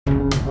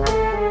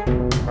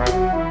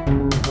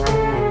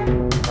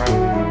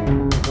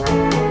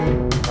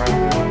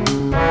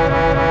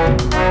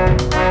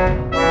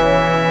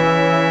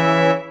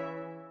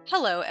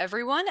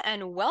everyone,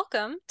 and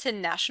welcome to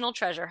National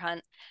Treasure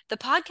Hunt, the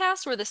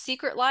podcast where the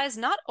secret lies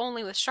not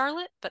only with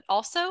Charlotte, but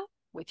also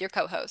with your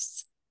co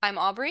hosts. I'm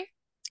Aubrey,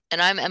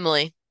 And I'm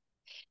Emily.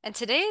 and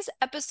today's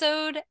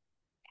episode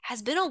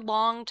has been a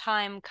long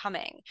time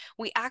coming.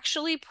 We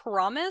actually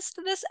promised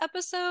this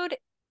episode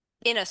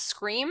in a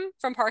scream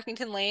from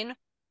Parkington Lane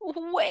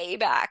way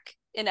back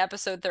in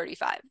episode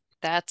 35.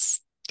 That's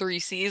 3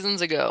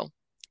 seasons ago.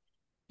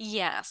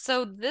 Yeah,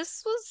 so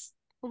this was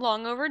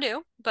long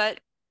overdue,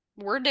 but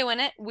we're doing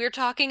it. We're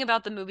talking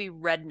about the movie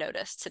Red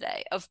Notice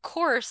today, of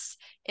course,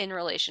 in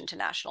relation to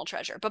National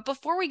Treasure. But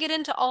before we get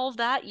into all of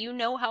that, you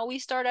know how we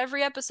start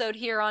every episode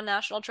here on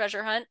National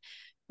Treasure Hunt.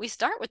 We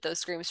start with those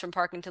screams from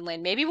Parkington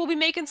Lane. Maybe we'll be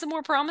making some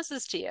more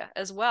promises to you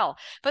as well.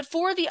 But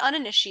for the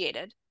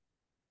uninitiated,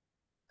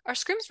 our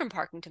screams from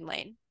Parkington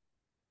Lane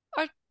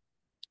are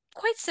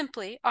quite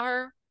simply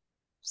our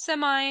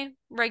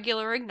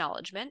semi-regular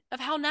acknowledgement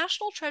of how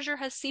National Treasure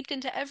has seeped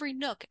into every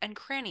nook and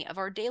cranny of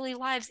our daily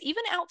lives,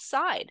 even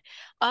outside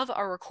of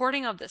our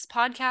recording of this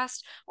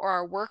podcast or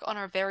our work on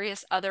our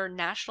various other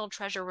National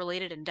Treasure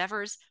related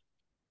endeavors.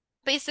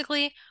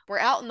 Basically, we're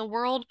out in the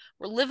world,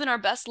 we're living our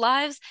best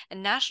lives,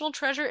 and National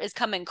Treasure is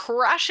coming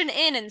crashing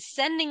in and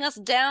sending us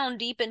down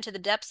deep into the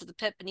depths of the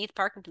pit beneath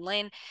Parkington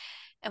Lane.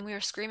 And we are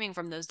screaming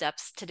from those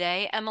depths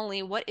today.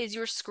 Emily, what is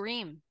your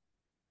scream?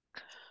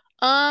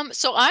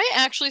 So I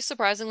actually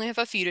surprisingly have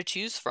a few to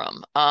choose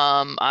from.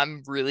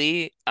 I'm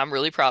really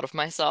proud of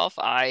myself.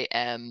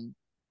 I'm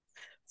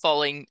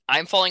falling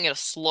at a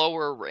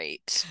slower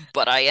rate,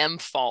 but I am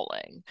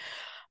falling.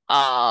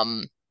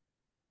 Um,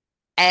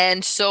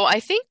 and so I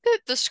think that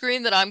the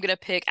scream that I'm gonna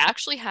pick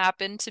actually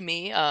happened to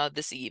me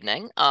this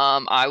evening.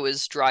 I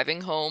was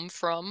driving home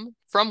from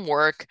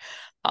work.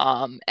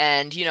 And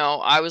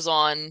I was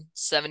on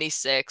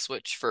 76,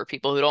 which for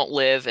people who don't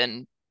live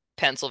in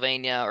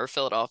Pennsylvania or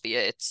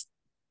Philadelphia,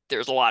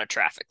 there's a lot of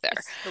traffic there.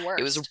 It's the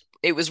It was worst.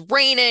 it was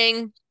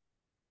raining.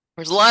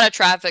 There's a lot of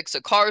traffic,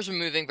 so cars were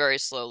moving very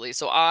slowly.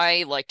 So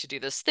I like to do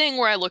this thing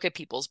where I look at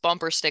people's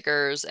bumper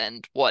stickers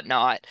and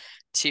whatnot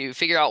to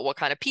figure out what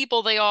kind of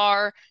people they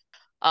are.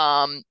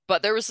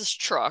 But there was this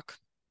truck,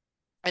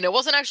 and it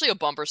wasn't actually a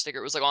bumper sticker.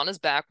 It was like on his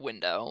back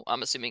window.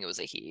 I'm assuming it was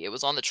a he. It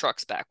was on the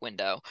truck's back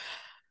window,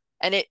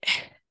 and it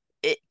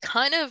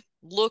kind of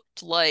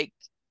looked like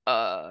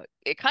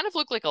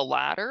a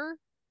ladder,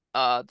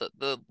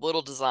 the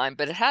little design,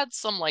 but it had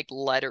some like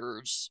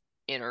letters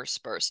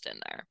interspersed in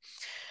there.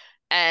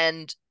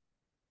 And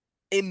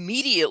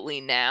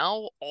immediately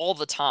now, all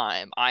the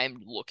time,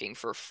 I'm looking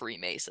for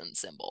Freemason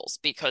symbols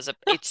because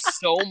it's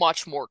so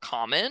much more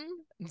common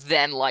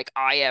than like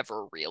I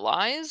ever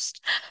realized.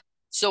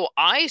 So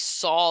I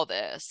saw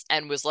this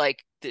and was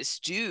like, this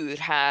dude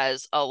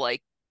has a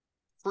like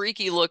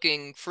freaky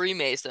looking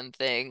Freemason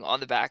thing on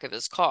the back of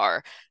his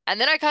car. And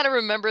then I kind of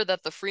remember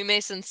that the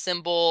Freemason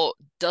symbol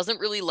doesn't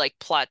really like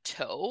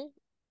plateau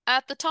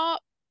at the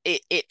top.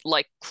 It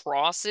like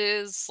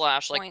crosses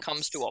slash like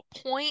comes to Points. a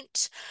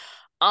point.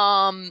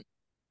 Um,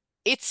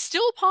 it's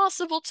still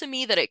possible to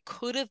me that it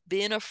could have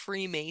been a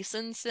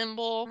Freemason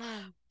symbol,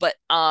 Mm. but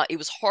it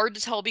was hard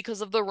to tell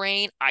because of the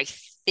rain. I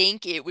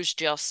think it was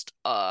just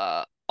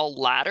a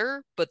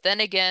ladder, but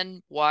then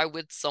again, why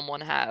would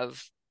someone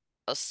have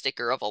a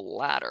sticker of a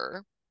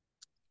ladder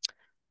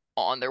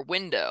on their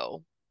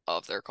window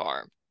of their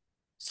car?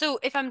 So,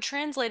 if I'm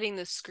translating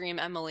this scream,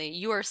 Emily,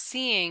 you are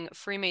seeing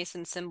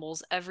Freemason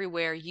symbols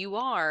everywhere. You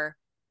are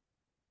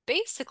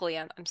basically,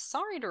 I'm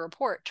sorry to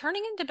report,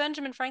 turning into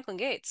Benjamin Franklin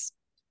Gates.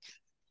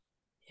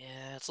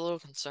 Yeah, it's a little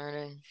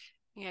concerning.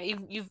 Yeah,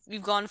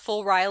 you've gone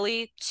full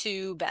Riley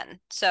to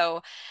Ben.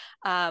 So,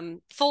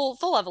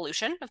 full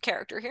evolution of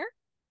character here.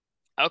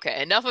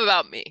 Okay, enough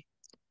about me.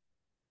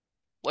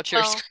 What's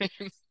your Well,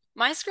 scream?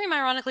 my scream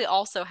ironically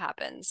also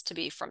happens to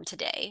be from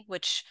today,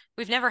 which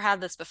we've never had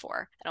this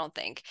before, I don't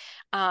think.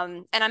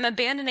 And I'm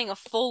abandoning a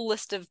full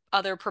list of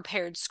other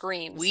prepared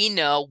screams. We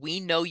know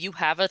you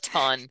have a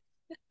ton.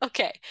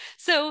 Okay,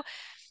 so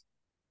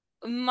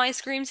my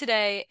scream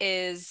today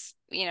is,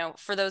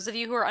 for those of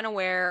you who are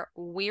unaware,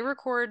 we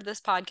record this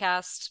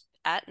podcast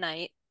at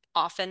night,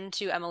 often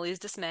to Emily's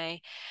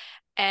dismay.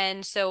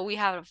 And so we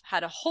have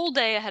had a whole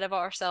day ahead of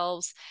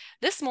ourselves.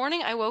 This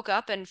morning I woke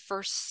up and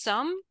for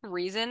some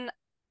reason,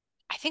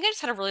 I think I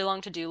just had a really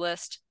long to-do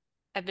list.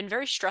 I've been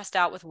very stressed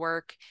out with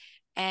work,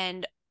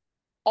 and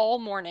all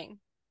morning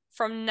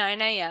from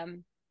 9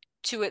 a.m.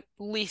 to at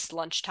least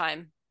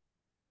lunchtime,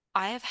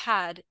 I have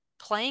had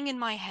playing in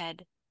my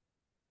head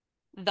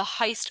the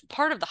heist,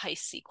 part of the heist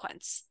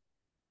sequence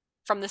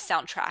from the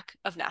soundtrack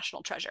of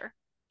National Treasure.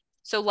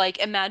 So like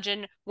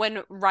imagine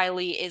when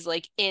Riley is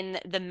like in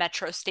the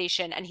metro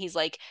station and he's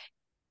like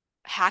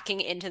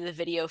hacking into the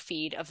video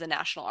feed of the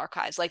National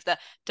Archives, like the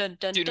dun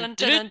dun dun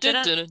dun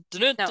dun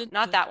dun. No,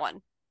 not that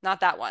one. Not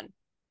that one.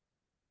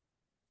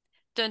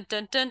 Dun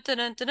dun dun dun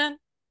dun dun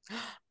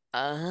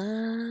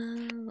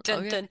dun dun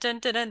Okay. dun dun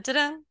dun dun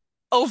dun.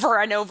 Over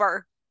and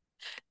over.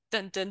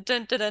 Dun, dun,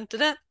 dun, dun, dun, dun,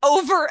 dun,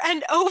 over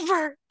and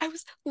over. I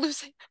was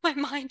losing my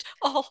mind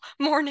all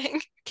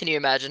morning. Can you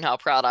imagine how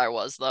proud I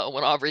was though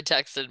when Aubrey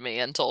texted me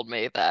and told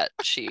me that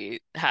she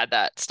had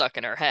that stuck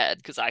in her head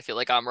because I feel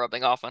like I'm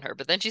rubbing off on her.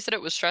 But then she said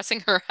it was stressing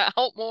her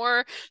out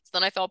more. So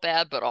then I felt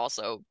bad, but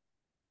also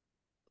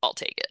I'll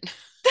take it.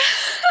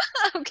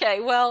 Okay,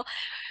 well,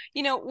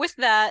 with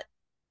that,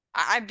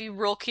 I'd be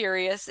real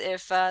curious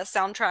if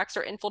soundtracks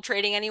are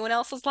infiltrating anyone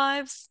else's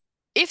lives.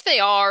 If they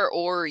are,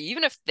 or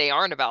even if they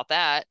aren't about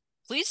that,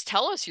 please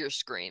tell us your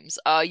screams.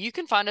 You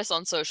can find us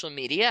on social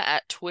media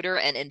at Twitter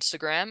and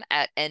Instagram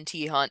at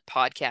NT Hunt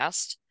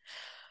Podcast.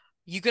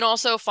 You can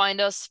also find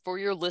us for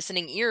your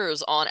listening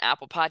ears on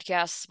Apple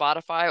Podcasts,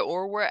 Spotify,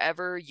 or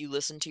wherever you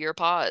listen to your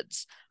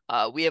pods.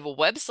 We have a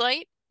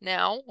website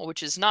now,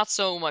 which is not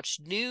so much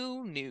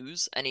new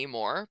news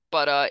anymore,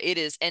 but it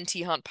is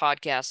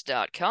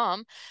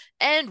nthuntpodcast.com.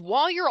 And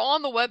while you're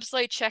on the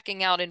website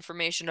checking out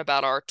information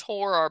about our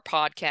tour, our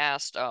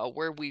podcast,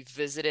 where we've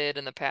visited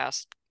in the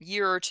past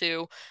year or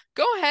two,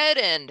 go ahead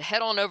and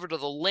head on over to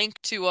the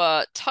link to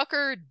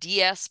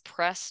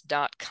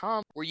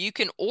tuckerdspress.com where you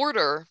can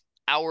order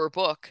our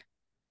book,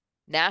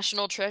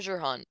 National Treasure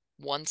Hunt,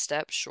 One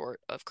Step Short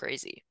of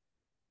Crazy.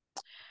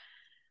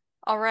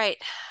 All right.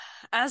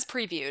 As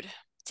previewed,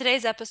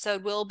 today's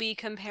episode will be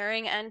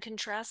comparing and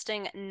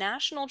contrasting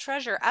National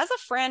Treasure as a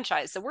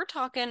franchise. So we're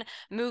talking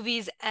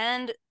movies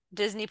and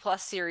Disney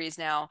Plus series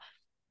now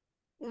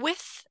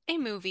with a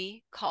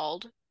movie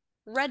called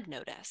Red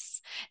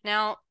Notice.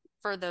 Now,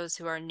 for those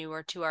who are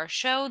newer to our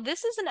show,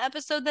 this is an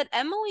episode that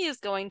Emily is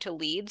going to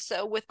lead.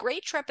 So, with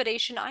great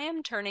trepidation, I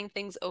am turning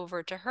things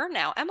over to her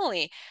now.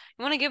 Emily,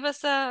 you want to give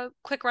us a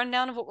quick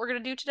rundown of what we're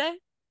going to do today?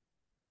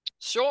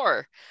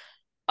 Sure.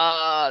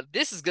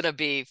 This is gonna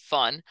be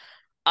fun.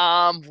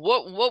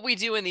 What we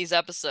do in these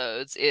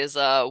episodes is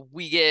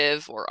we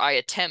give, or I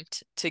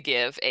attempt to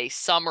give, a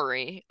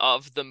summary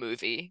of the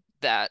movie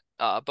that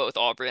both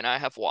Aubrey and I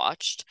have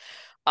watched.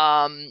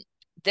 Um,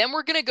 then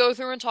we're gonna go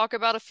through and talk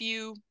about a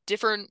few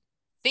different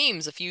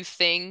themes, a few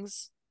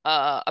things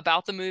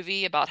about the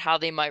movie, about how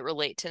they might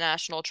relate to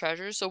National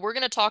Treasure. So we're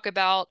gonna talk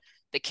about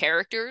the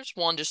characters,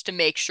 one, just to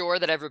make sure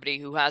that everybody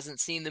who hasn't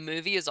seen the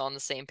movie is on the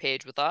same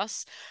page with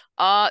us.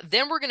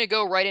 Then we're going to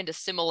go right into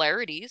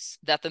similarities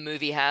that the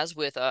movie has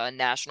with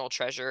National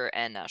Treasure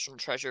and National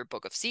Treasure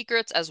Book of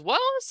Secrets, as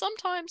well as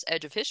sometimes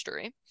Edge of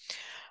History.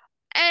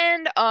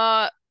 And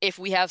if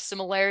we have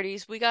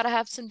similarities, we got to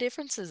have some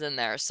differences in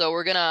there. So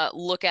we're going to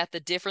look at the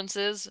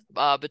differences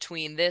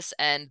between this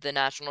and the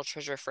National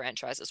Treasure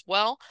franchise as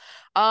well.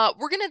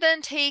 We're going to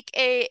then take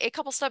a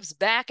couple steps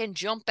back and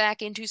jump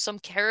back into some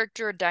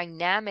character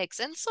dynamics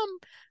and some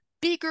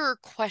bigger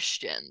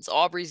questions.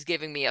 Aubrey's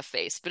giving me a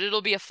face, but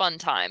it'll be a fun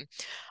time.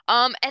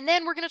 And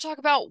then we're going to talk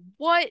about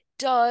what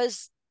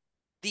does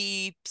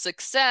the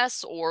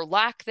success or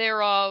lack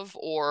thereof,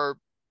 or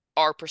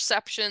our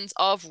perceptions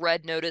of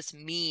Red Notice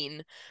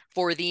mean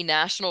for the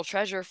National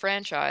Treasure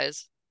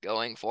franchise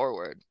going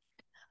forward.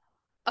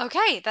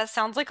 Okay, that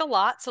sounds like a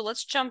lot. So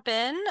let's jump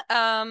in.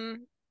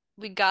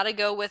 We got to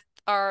go with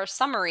our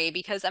summary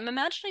because I'm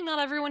imagining not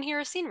everyone here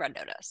has seen Red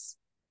Notice.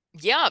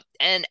 Yeah,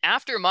 and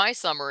after my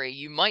summary,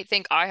 you might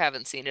think I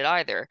haven't seen it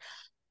either.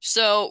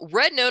 So,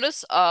 Red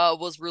Notice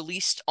was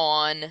released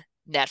on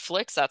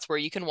Netflix. That's where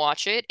you can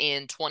watch it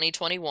in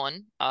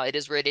 2021. It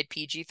is rated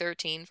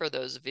PG-13 for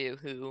those of you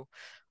who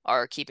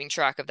are keeping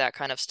track of that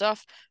kind of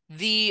stuff.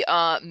 The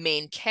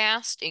main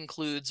cast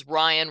includes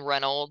Ryan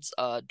Reynolds,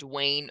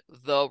 Dwayne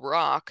The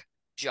Rock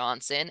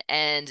Johnson,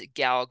 and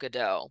Gal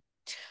Gadot.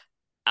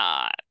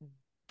 Uh,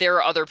 there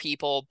are other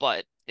people,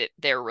 but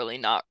they're really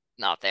not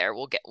there.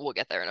 We'll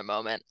get there in a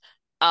moment.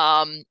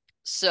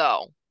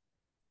 So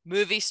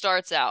movie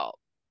starts out,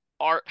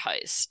 art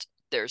heist.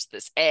 There's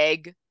this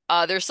egg.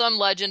 There's some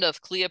legend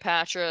of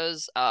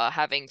Cleopatra's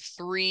having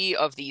three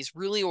of these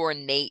really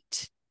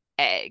ornate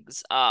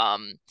eggs.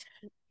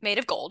 Made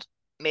of gold.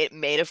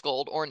 Made of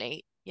gold,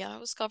 ornate. Yeah, I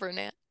was covering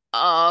it.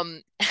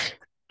 Um,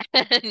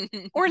 and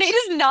Ornate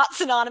is not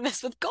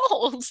synonymous with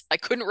gold. I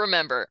couldn't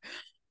remember.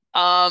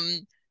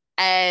 Um,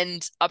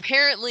 and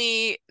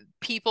apparently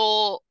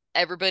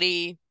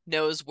everybody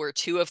knows where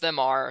two of them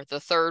are. The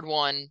third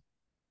one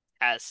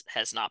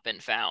has not been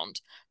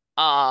found.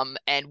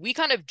 And we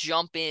kind of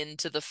jump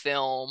into the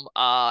film,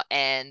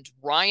 and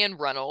Ryan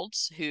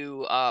Reynolds,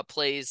 who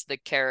plays the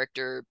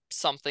character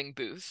something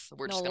Booth.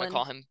 We're just gonna Nolan.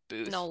 call him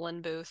Booth.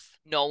 Nolan Booth.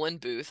 Nolan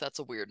Booth, that's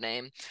a weird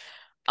name.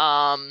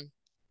 Um,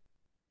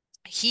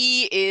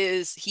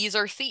 he's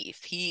our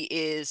thief. He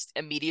is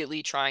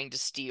immediately trying to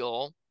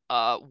steal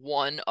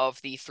one of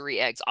the three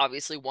eggs,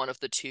 obviously one of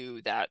the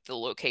two that the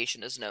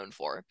location is known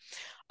for,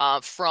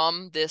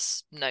 from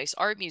this nice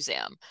art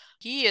museum.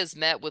 He is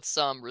met with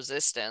some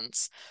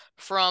resistance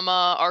from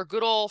our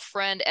good old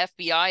friend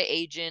FBI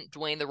agent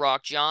Dwayne The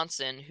Rock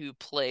Johnson, who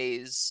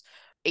plays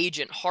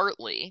Agent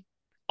Hartley.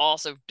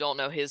 Also don't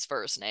know his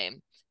first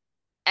name.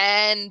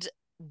 And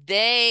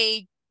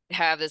they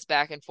have this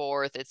back and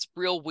forth. It's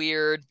real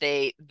weird.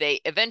 They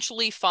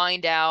eventually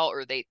find out,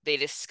 or they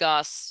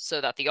discuss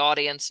so that the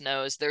audience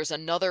knows there's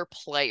another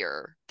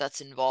player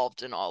that's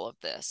involved in all of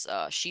this.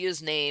 She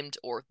is named,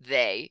 or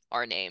they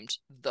are named,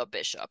 the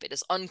Bishop. It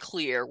is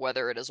unclear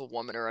whether it is a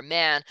woman or a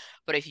man,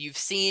 but if you've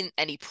seen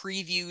any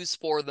previews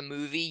for the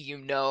movie, you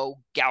know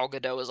Gal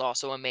Gadot is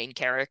also a main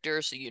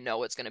character, so you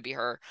know it's going to be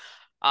her.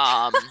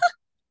 Um,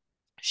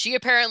 she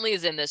apparently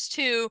is in this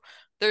too.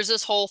 There's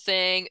this whole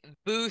thing.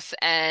 Booth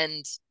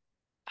and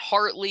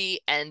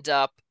Hartley end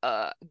up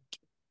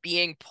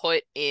being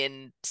put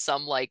in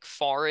some like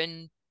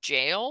foreign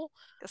jail.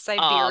 A Um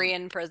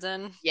Siberian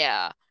prison.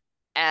 yeah.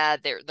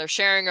 They're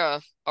sharing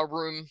a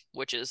room,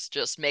 which is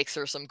just makes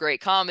her some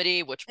great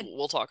comedy, which A,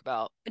 we'll talk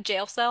about. a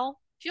jail cell.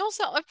 Jail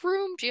cell, a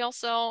room, jail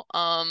cell.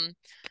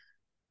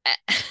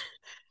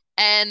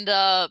 And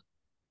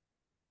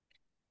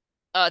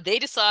they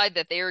decide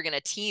that they are going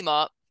to team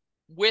up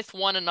with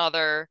one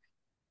another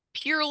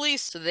purely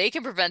so they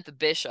can prevent the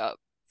bishop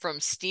from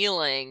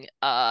stealing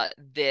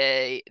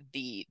the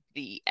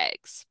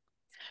eggs.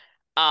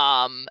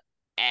 Um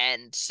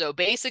and so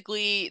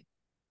basically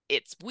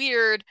it's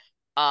weird.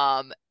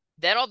 Um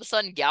then all of a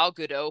sudden Gal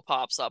Gadot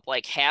pops up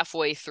like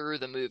halfway through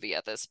the movie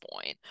at this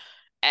point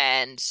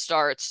and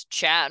starts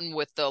chatting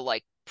with the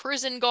like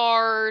prison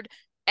guard,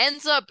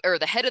 ends up, or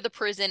the head of the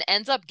prison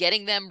ends up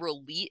getting them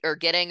released, or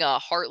getting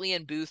Hartley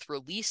and Booth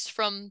released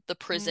from the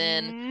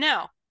prison.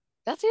 No,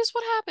 That is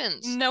what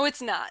happens. no,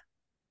 it's not.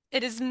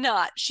 It is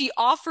not. She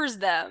offers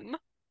them.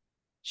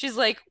 She's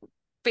like,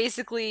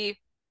 basically,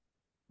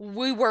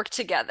 we work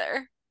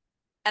together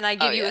and I Oh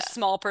give you a yeah.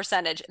 small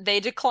percentage. They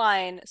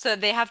decline, so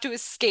they have to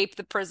escape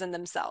the prison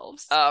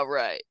themselves. Oh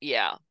right.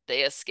 Yeah.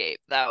 They escape.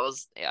 That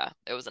was, yeah,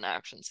 it was an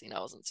action scene. I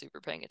wasn't super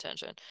paying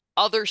attention.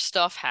 Other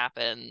stuff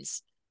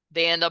happens.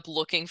 They end up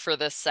looking for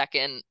the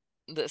second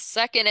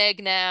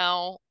egg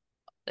now.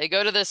 They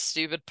go to this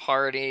stupid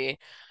party.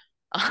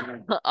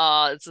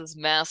 It's this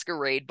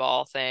masquerade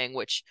ball thing,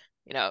 which,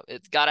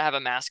 it's got to have a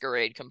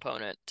masquerade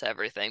component to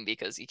everything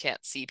because you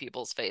can't see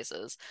people's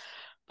faces.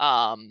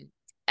 Um,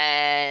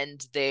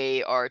 and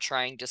they are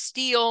trying to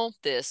steal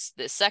this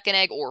second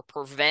egg, or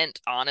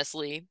prevent,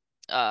 honestly,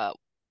 uh,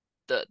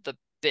 the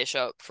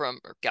bishop from,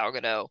 or Gal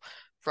Gadot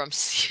from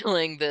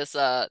stealing this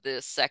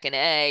second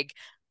egg.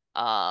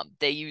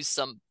 They use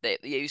some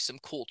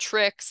cool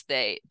tricks.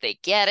 They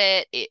get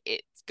it.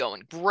 It's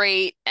going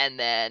great, and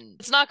then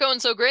it's not going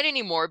so great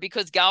anymore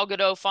because Gal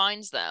Gadot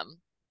finds them.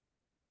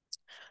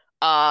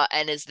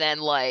 And is then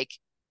like,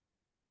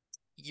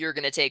 you're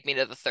gonna take me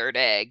to the third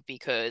egg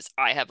because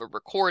I have a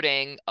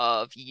recording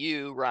of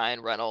you,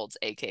 Ryan Reynolds,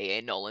 aka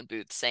Nolan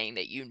Booth, saying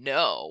that you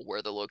know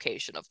where the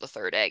location of the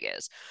third egg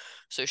is.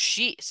 So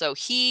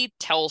he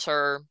tells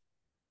her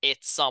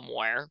it's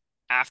somewhere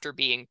after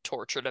being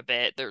tortured a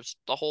bit. There's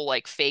the whole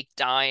like fake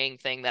dying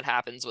thing that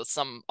happens with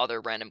some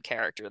other random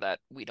character that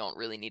we don't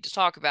really need to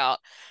talk about.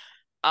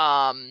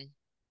 Um,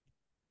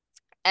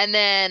 and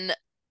then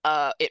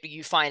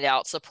you find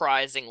out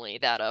surprisingly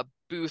that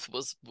Booth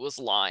was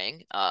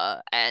lying,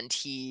 and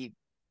he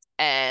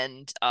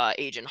and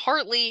Agent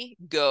Hartley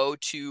go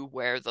to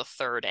where the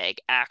third egg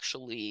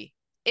actually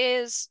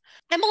is.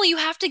 Emily, you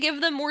have to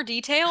give them more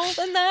detail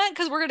than that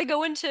because we're going to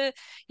go into,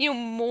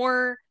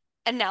 more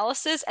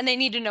analysis and they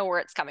need to know where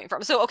it's coming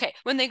from. So, okay,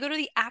 when they go to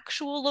the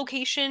actual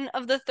location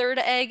of the third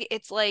egg,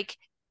 it's like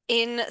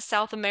in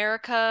South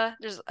America.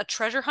 There's a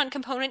treasure hunt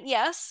component,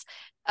 yes,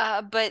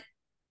 but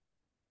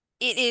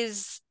it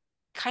is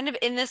kind of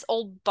in this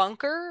old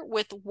bunker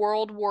with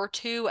World War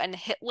II and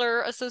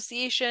Hitler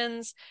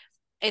associations.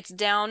 It's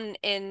down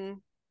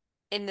in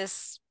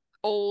this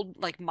old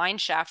like mine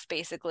shaft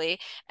basically.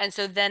 And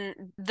so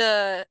then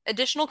the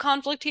additional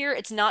conflict here,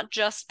 it's not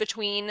just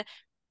between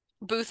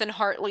Booth and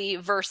Hartley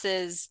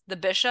versus the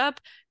Bishop.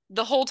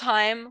 The whole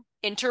time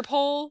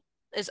Interpol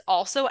is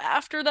also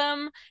after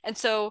them. And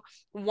so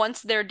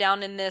once they're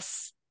down in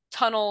this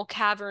tunnel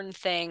cavern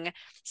thing,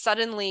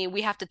 suddenly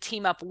we have to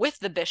team up with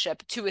the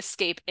Bishop to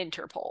escape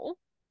Interpol.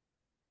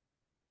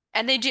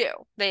 And they do.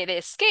 They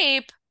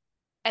escape,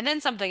 and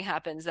then something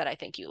happens that I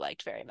think you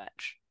liked very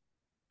much.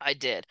 I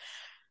did.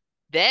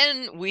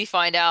 Then we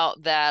find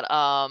out that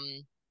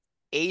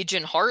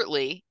Agent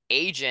Hartley,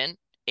 agent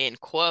in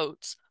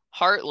quotes,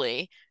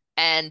 Hartley,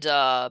 and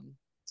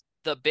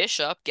the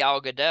Bishop,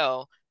 Gal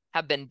Gadot,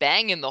 have been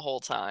banging the whole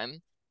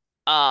time.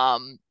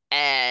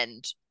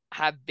 And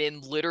have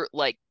been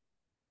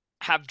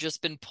have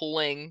just been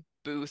pulling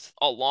Booth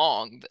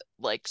along,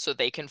 like, so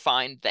they can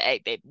find the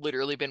egg. They've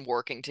literally been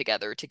working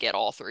together to get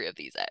all three of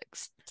these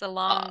eggs. It's a Uh,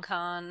 long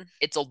con.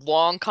 it's a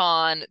long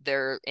con.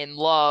 They're in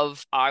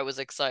love. I was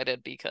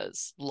excited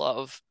because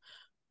love.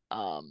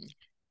 Um,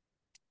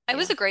 It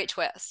was yeah, a great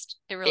twist.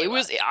 It really it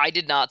was. was. I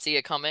did not see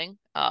it coming,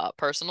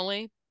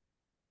 personally.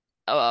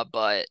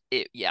 But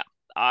yeah,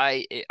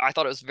 I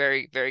thought it was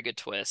very, very good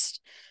twist.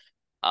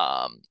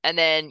 And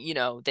then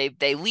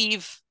they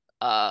leave.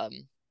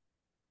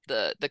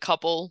 The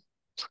couple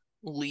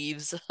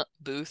leaves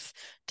Booth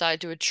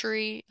tied to a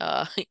tree.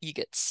 You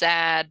get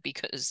sad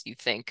because you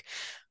think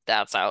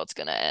that's how it's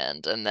gonna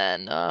end. And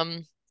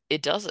then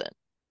it doesn't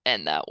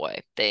end that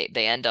way. They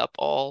end up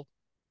all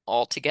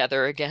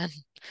together again,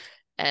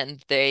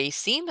 and they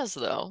seem as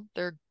though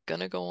they're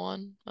gonna go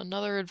on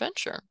another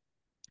adventure.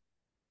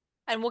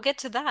 And we'll get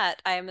to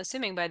that, I am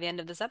assuming, by the end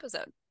of this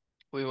episode.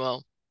 We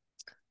will.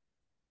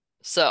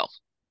 So,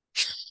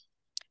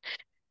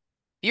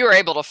 you were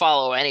able to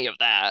follow any of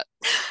that.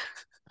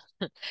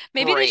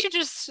 Maybe they Great. should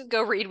just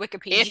go read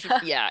If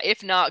Wikipedia. yeah,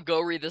 if not,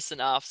 go read the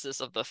synopsis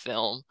of the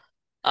film.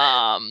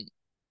 Um,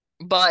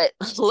 but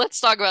let's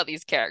talk about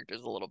these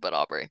characters a little bit,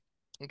 Aubrey.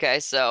 Okay,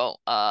 so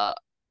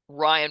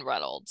Ryan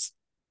Reynolds.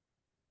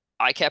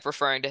 I kept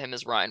referring to him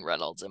as Ryan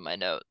Reynolds in my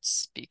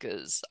notes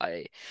because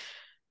I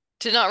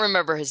did not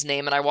remember his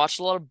name, and I watched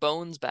a lot of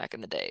Bones back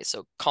in the day,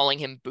 so calling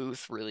him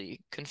Booth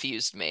really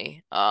confused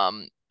me.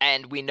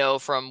 And we know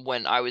from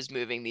when I was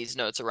moving these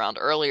notes around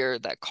earlier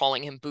that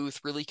calling him Booth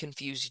really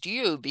confused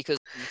you because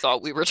you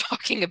thought we were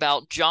talking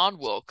about John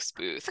Wilkes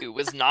Booth, who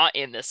was not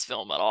in this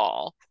film at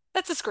all.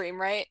 That's a scream,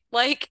 right?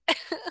 Like,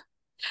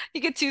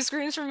 you get two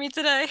screams from me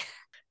today.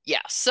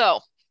 Yeah,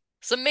 so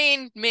some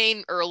main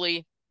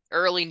early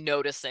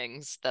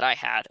noticings that I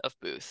had of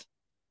Booth.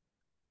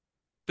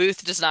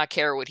 Booth does not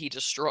care what he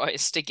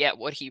destroys to get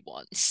what he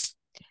wants.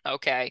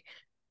 Okay.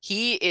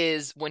 He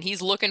is when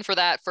he's looking for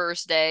that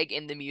first egg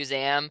in the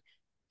museum,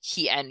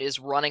 he and is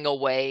running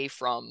away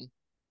from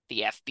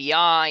the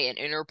FBI and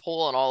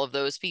Interpol and all of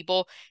those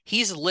people.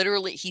 He's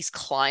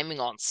climbing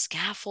on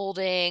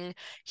scaffolding.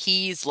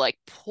 He's like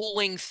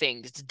pulling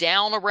things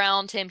down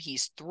around him.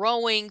 He's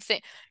throwing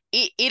things.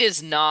 It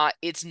is not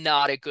it's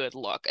not a good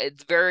look.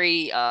 It's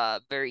very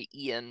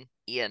Ian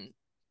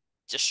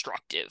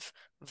destructive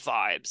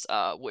vibes,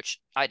 which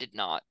I did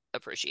not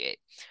appreciate.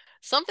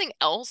 Something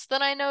else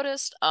that I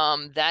noticed,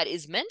 that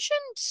is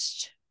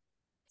mentioned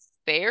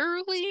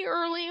fairly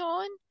early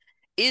on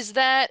is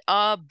that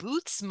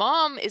Booth's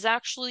mom is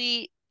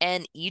actually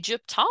an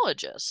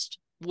Egyptologist,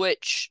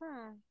 which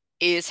Hmm.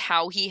 is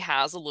how he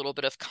has a little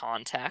bit of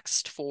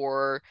context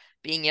for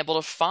being able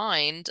to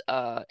find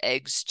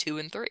eggs 2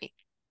 and 3.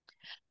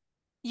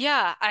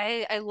 Yeah,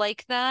 I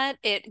like that.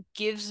 It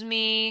gives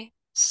me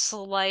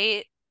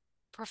slight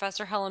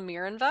Professor Helen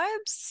Mirren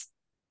vibes,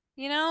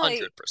 you know? Like,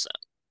 100%.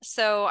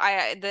 so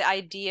the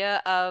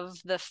idea of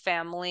the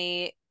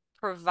family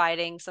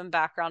providing some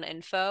background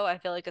info, I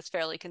feel like it's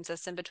fairly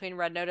consistent between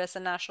Red Notice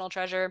and National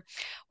Treasure.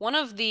 One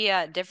of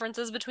the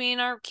differences between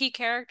our key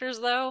characters,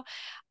 though,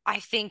 I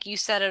think you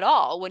said it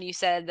all when you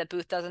said that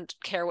Booth doesn't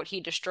care what he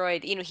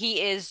destroyed. You know,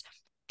 he is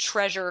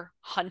treasure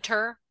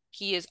hunter.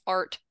 He is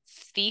art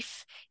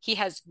thief. He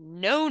has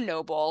no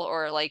noble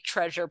or like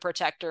treasure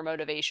protector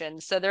motivation.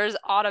 So there's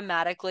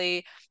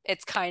automatically,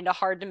 it's kind of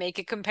hard to make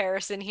a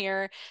comparison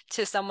here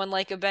to someone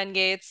like a Ben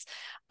Gates.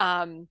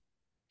 Um,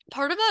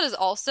 Part of that is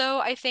also,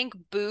 I think,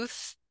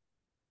 Booth.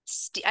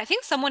 I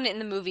think someone in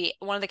the movie,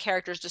 one of the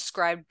characters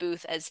described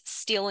Booth as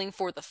stealing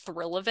for the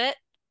thrill of it.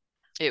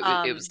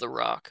 It was Um, The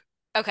Rock.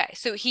 okay,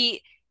 so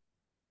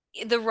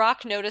The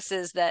Rock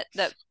notices that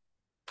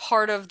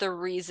part of the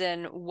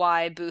reason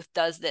why Booth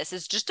does this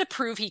is just to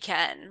prove he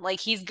can. Like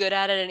he's good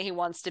at it and he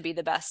wants to be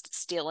the best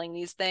stealing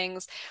these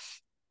things.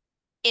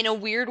 In a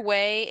weird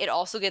way, it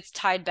also gets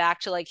tied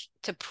back to like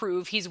to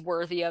prove he's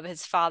worthy of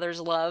his father's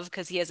love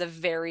because he has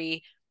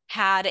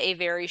had a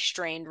very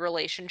strained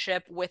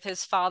relationship with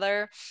his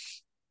father.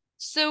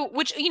 So,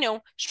 which,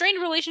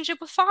 strained relationship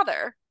with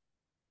father.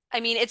 I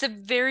mean, it's a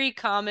very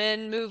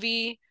common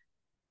movie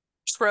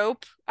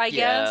trope, I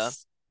Yeah.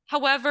 guess.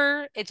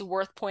 However, it's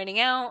worth pointing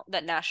out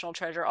that National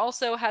Treasure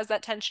also has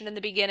that tension in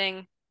the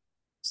beginning.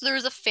 So there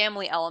is a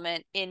family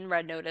element in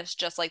Red Notice,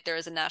 just like there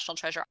is in National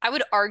Treasure. I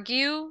would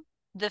argue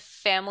the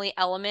family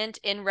element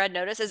in Red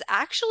Notice is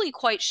actually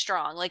quite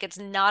strong. Like it's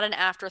not an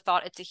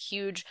afterthought, it's a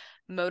huge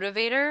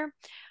motivator.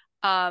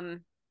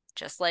 Um,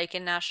 just like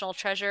in National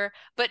Treasure.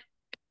 But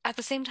at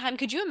the same time,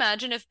 could you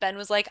imagine if Ben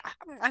was like,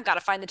 I've got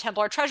to find the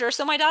Templar treasure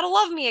so my dad will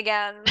love me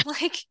again?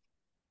 Like,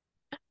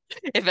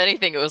 If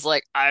anything, it was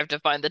like, I have to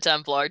find the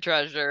Templar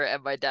treasure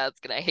and my dad's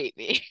gonna hate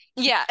me.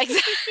 yeah,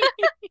 exactly.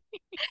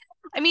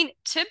 I mean,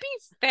 to be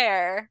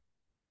fair,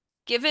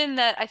 given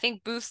that I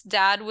think Booth's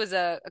dad was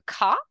a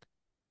cop,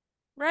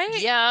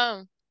 right?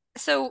 Yeah,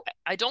 So,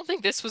 I don't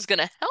think this was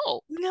gonna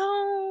help.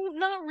 no,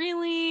 not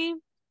really.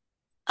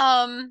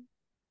 Um,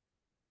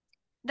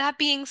 that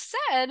being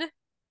said,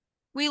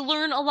 we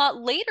learn a lot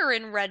later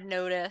in Red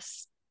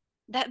Notice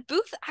that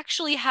Booth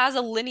actually has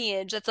a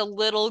lineage that's a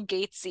little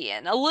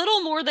Gatesian, a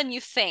little more than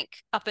you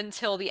think up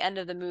until the end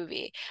of the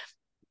movie.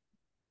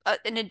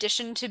 In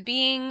addition to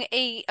being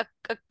a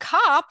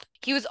cop,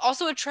 he was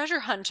also a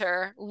treasure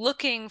hunter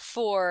looking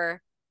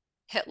for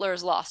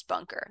Hitler's lost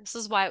bunker. This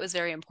is why it was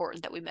very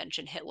important that we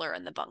mention Hitler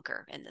and the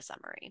bunker in the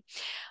summary.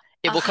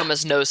 It will Uh, come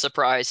as no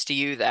surprise to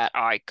you that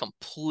I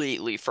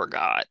completely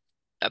forgot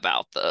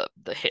about the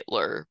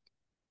Hitler.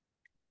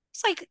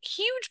 it's like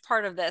huge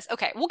part of this.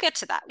 Okay, we'll get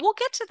to that. We'll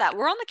get to that.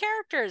 We're on the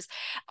characters.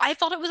 I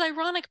thought it was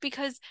ironic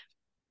because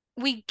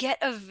we get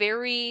a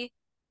very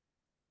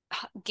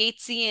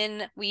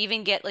Gatesian. We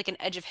even get like an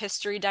edge of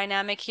history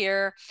dynamic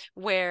here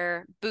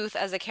where Booth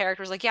as a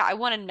character is like, yeah, I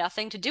wanted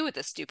nothing to do with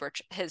his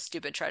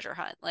stupid treasure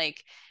hunt.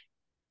 Like,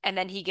 and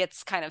then he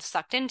gets kind of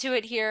sucked into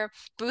it here.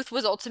 Booth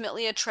was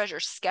ultimately a treasure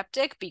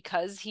skeptic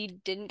because he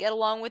didn't get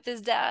along with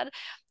his dad.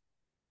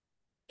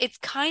 It's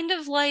kind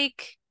of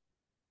like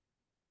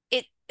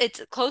it's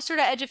closer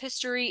to Edge of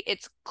History.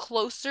 It's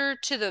closer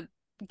to the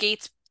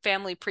Gates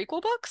family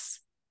prequel books.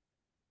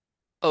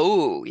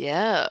 Oh,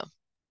 yeah.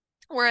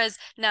 Whereas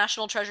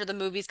National Treasure, the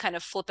movies kind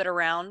of flip it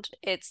around.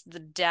 It's the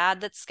dad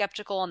that's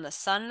skeptical and the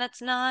son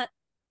that's not.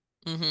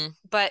 Mm-hmm.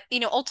 But,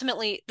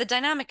 ultimately the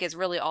dynamic is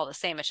really all the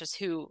same. It's just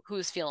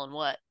who's feeling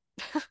what.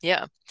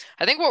 Yeah.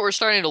 I think what we're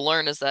starting to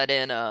learn is that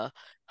in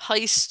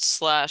heist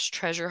slash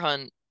treasure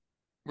hunt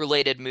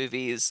related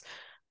movies,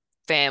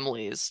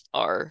 families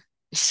are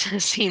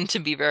seem to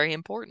be very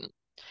important.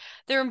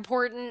 They're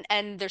important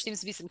and there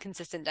seems to be some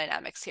consistent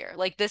dynamics here.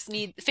 Like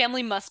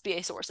family must be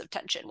a source of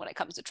tension when it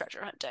comes to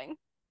treasure hunting.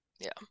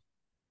 Yeah.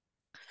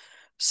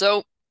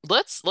 So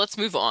let's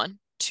move on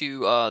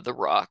to The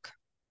Rock,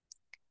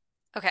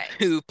 Okay.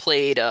 who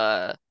played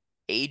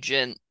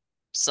Agent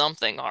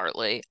something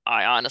Hartley.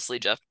 I honestly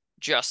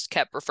just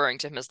kept referring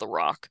to him as The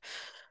Rock.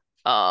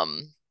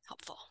 Um,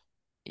 Helpful.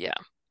 yeah.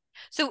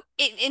 So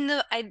in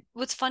the I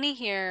what's funny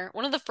here,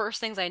 one of the first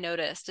things I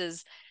noticed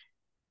is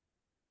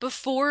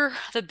before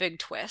the big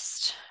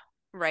twist,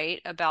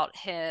 right, about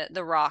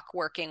The Rock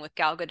working with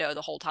Gal Gadot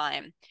the whole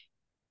time,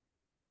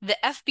 the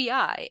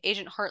FBI,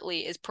 Agent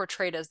Hartley, is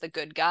portrayed as the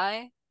good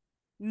guy.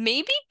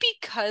 Maybe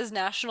because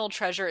National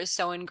Treasure is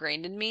so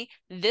ingrained in me,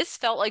 this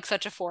felt like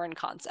such a foreign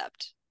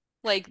concept.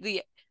 Like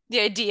the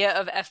idea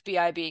of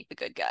FBI being the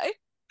good guy.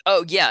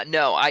 Oh yeah,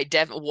 no, I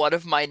definitely one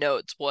of my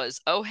notes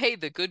was, "Oh hey,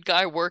 the good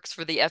guy works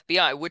for the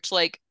FBI," which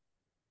like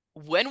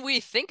when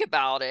we think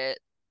about it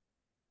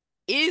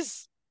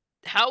is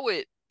how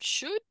it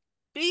should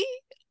be.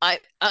 I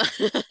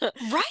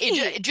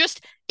Right.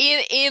 just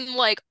in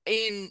like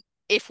in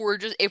if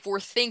we're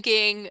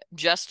thinking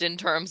just in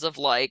terms of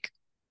like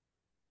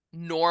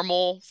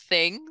normal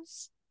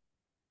things,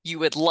 you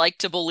would like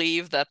to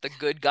believe that the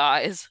good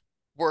guys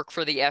work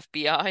for the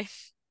FBI.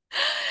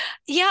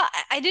 Yeah,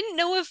 I didn't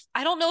know if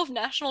I don't know if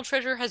National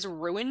Treasure has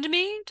ruined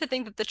me to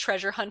think that the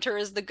treasure hunter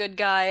is the good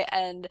guy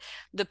and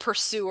the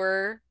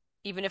pursuer,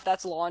 even if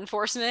that's law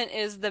enforcement,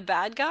 is the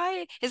bad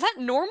guy. Is that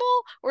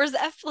normal? Or is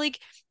the F like,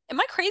 am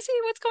I crazy?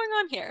 What's going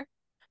on here?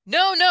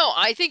 No, no,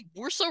 I think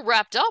we're so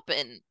wrapped up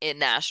in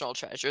National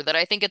Treasure that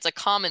I think it's a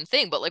common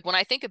thing. But like when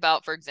I think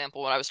about, for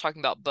example, when I was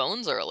talking about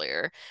Bones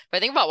earlier, if I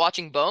think about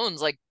watching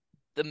Bones, like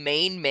the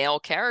main male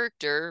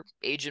character,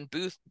 Agent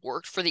Booth,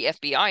 worked for the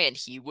FBI and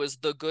he was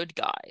the good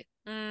guy.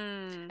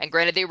 Mm. And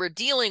granted, they were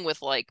dealing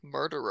with like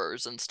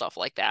murderers and stuff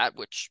like that,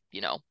 which,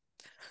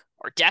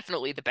 are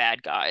definitely the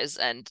bad guys.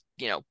 And,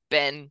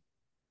 Ben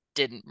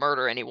didn't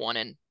murder anyone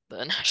in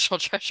the National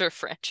Treasure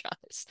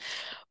franchise.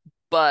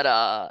 But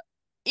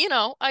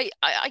yeah,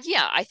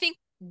 I think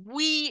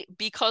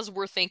because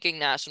we're thinking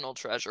National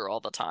Treasure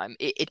all the time,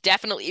 it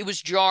definitely it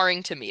was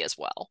jarring to me as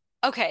well.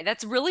 Okay,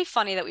 that's really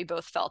funny that we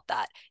both felt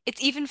that.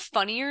 It's even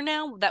funnier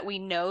now that we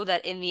know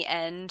that in the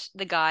end,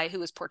 the guy who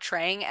was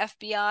portraying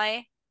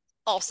FBI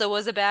also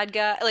was a bad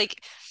guy.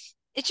 Like,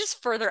 it's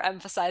just further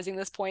emphasizing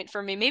this point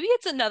for me. Maybe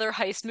it's another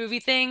heist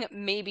movie thing.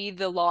 Maybe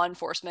the law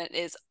enforcement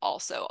is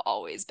also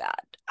always bad.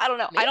 I don't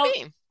know. I don't.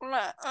 Maybe.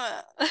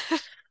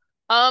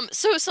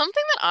 So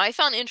something that I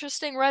found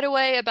interesting right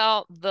away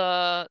about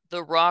the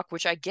Rock,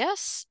 which I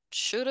guess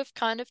should have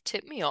kind of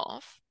tipped me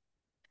off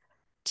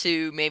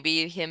to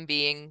maybe him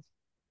being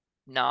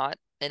not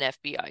an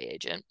FBI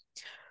agent,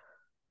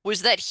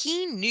 was that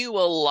he knew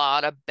a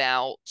lot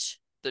about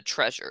the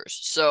treasures.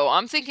 So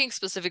I'm thinking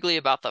specifically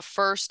about the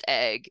first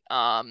egg,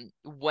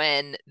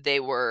 when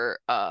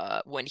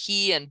when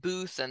he and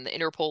Booth and the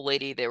Interpol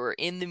lady, they were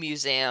in the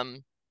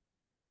museum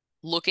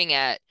looking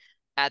at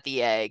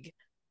the egg.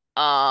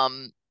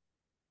 Um,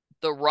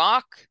 The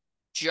Rock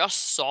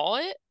just saw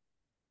it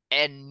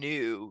and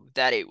knew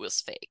that it was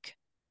fake.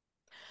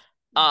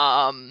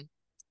 Um,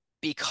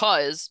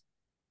 because,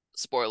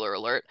 spoiler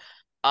alert,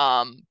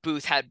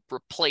 Booth had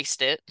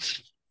replaced it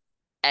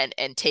and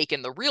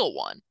taken the real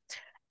one.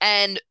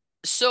 And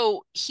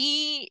so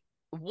he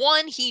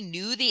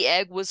knew the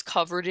egg was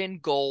covered in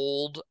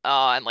gold,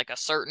 and like a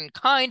certain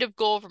kind of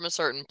gold from a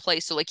certain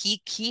place. So like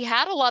he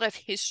had a lot of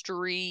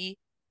history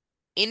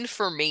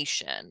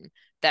information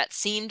that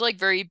seemed like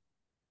very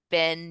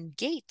Ben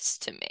Gates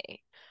to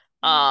me.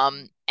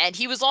 And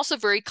he was also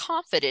very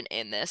confident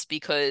in this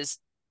because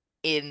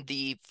in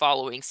the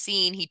following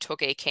scene, he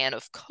took a can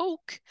of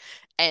Coke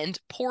and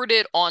poured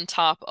it on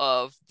top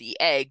of the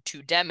egg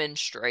to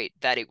demonstrate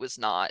that it was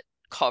not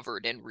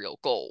covered in real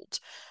gold.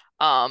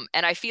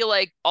 And I feel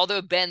like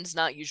although Ben's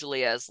not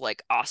usually as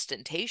like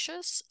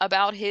ostentatious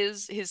about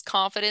his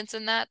confidence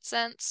in that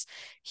sense,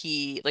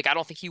 he like I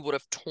don't think he would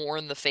have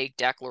torn the fake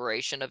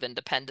Declaration of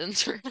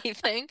Independence or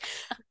anything.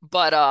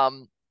 But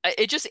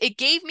it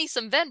gave me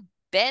some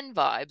Ben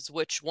vibes,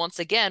 which once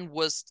again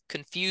was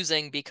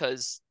confusing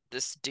because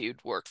this dude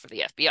worked for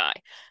the FBI.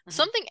 Mm-hmm.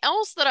 Something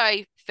else that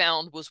I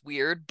found was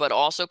weird, but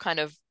also kind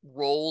of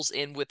rolls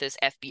in with this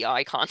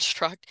FBI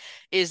construct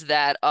is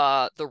that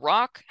The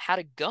Rock had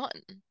a gun.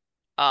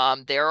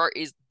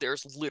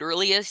 There's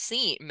literally a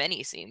scene,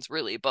 many scenes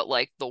really, but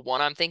like the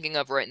one I'm thinking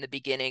of right in the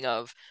beginning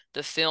of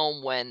the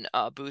film when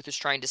Booth is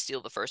trying to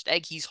steal the first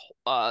egg,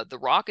 The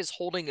Rock is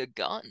holding a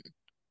gun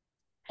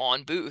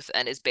on Booth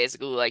and is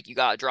basically like, you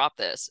gotta drop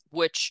this,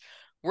 which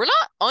we're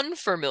not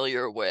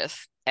unfamiliar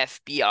with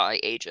FBI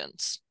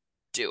agents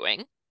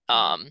doing. Mm-hmm.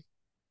 Um,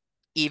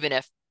 Even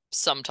if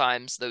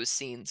sometimes those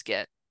scenes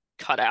get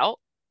cut out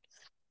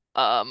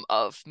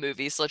of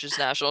movies such as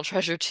National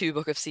Treasure 2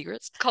 Book of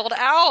Secrets. Called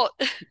out.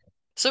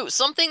 So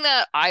something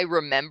that I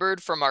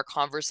remembered from our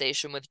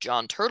conversation with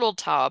John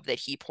Turteltaub that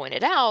he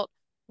pointed out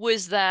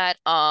was that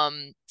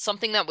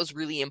something that was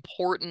really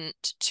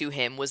important to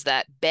him was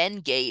that Ben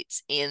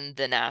Gates in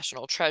the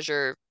National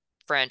Treasure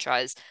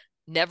franchise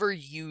never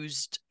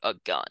used a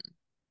gun,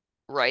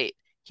 right?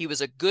 He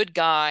was a good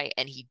guy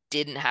and he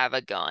didn't have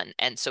a gun,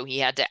 and so he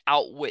had to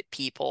outwit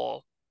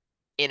people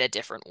in a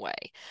different way.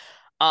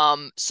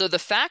 So the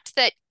fact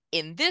that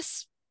in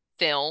this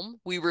film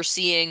we were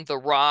seeing The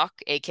Rock,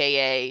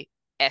 aka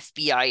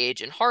FBI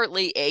agent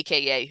Hartley,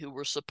 aka who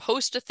we're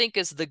supposed to think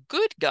is the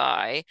good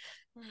guy,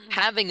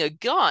 having a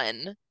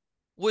gun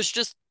was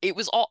just it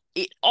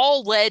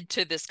all led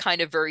to this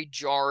kind of very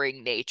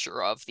jarring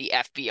nature of the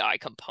FBI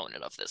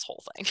component of this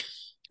whole thing.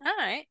 All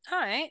right, all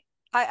right.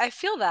 I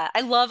feel that.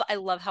 I love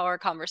how our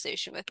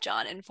conversation with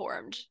John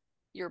informed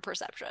your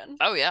perception.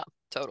 Oh yeah,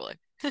 totally.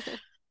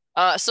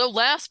 So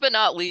last but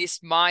not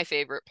least, my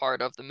favorite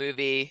part of the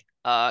movie,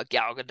 Gal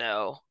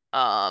Gadot.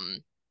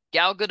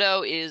 Gal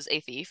Gadot is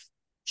a thief.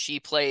 She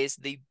plays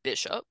the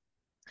bishop.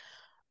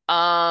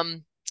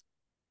 Um,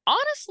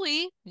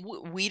 Honestly,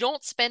 we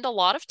don't spend a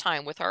lot of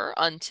time with her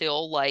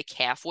until like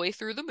halfway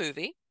through the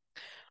movie.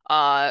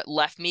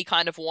 Left me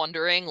kind of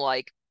wondering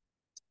like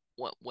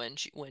when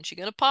she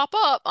gonna pop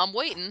up? I'm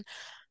waiting.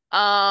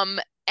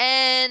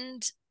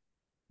 And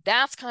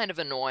that's kind of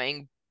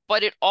annoying,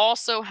 but it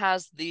also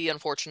has the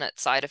unfortunate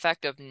side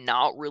effect of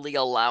not really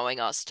allowing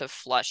us to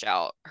flesh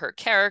out her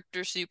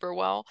character super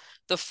well.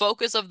 The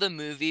focus of the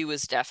movie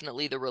was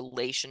definitely the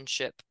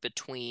relationship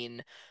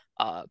between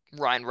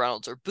Ryan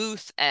Reynolds or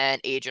Booth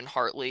and Agent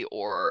Hartley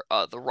or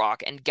The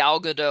Rock. And Gal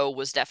Gadot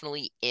was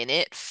definitely in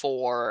it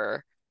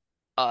for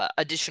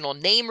additional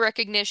name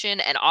recognition,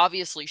 and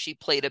obviously she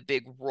played a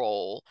big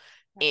role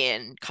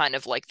in kind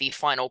of like the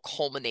final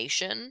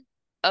culmination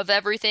of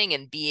everything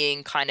and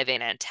being kind of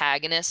an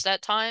antagonist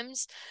at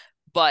times.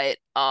 But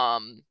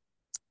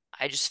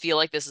I just feel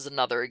like this is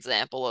another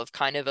example of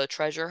kind of a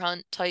treasure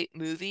hunt type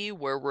movie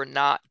where we're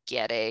not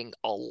getting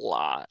a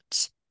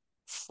lot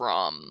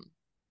from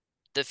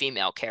the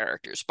female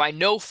characters by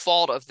no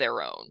fault of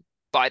their own,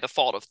 by the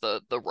fault of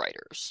the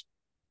writers.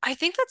 I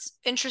think that's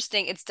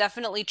interesting. It's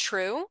definitely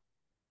true.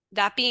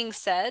 That being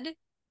said,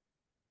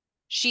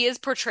 she is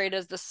portrayed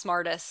as the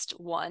smartest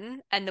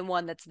one and the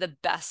one that's the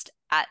best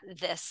at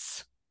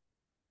this,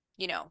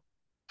 you know,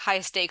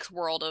 high stakes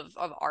world of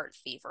art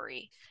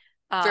thievery.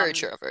 Very Um,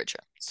 true, very true.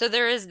 so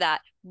there is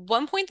that.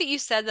 One point that you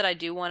said that I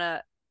do want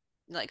to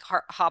like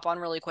hop on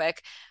really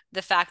quick,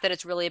 the fact that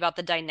it's really about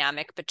the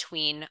dynamic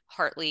between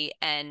Hartley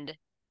and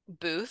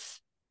Booth.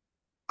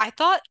 I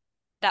thought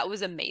that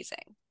was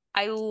amazing.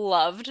 I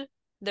loved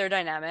their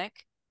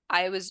dynamic.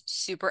 I was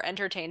super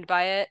entertained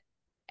by it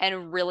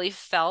and really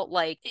felt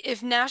like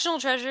if National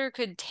Treasure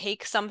could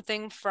take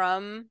something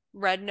from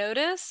Red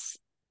Notice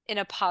in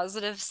a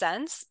positive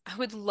sense, I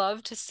would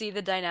love to see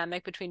the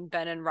dynamic between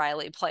Ben and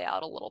Riley play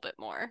out a little bit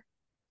more.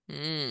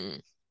 Hmm.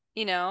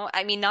 You know,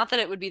 I mean, not that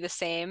it would be the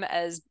same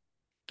as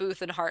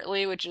Booth and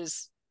Hartley, which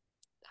is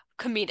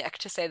comedic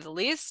to say the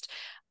least.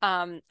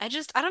 I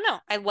don't know.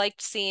 I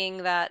liked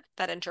seeing that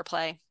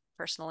interplay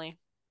personally.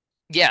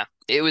 Yeah,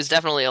 it was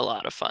definitely a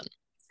lot of fun.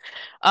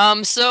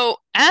 So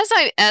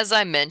as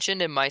I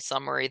mentioned in my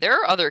summary, there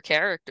are other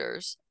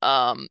characters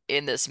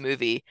in this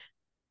movie.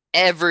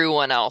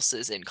 Everyone else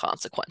is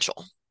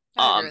inconsequential.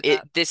 I agree with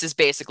that. This is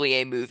basically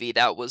a movie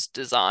that was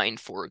designed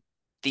for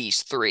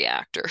these three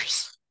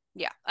actors.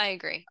 Yeah, I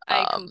agree. I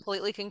Um,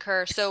 completely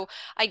concur. So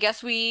I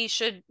guess we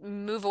should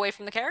move away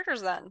from the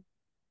characters then.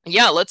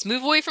 yeah, let's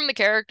move away from the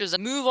characters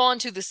and move on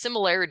to the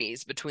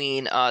similarities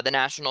between the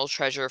National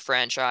Treasure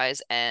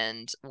franchise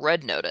and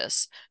Red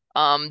Notice.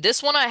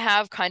 This one I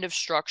have kind of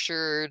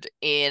structured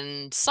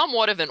in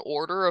somewhat of an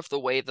order of the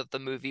way that the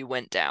movie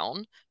went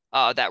down,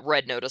 that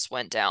Red Notice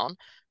went down.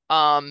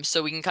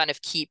 So we can kind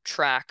of keep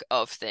track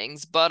of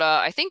things. But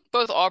I think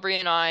both Aubrey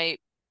and I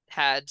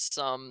had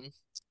some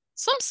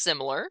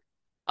similar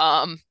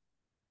um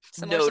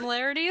Similar note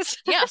similarities.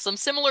 yeah, some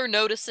similar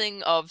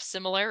noticing of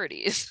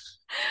similarities.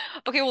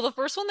 Okay, well, the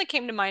first one that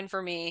came to mind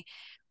for me,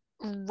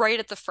 right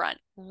at the front,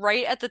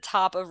 right at the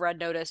top of Red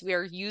Notice, we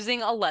are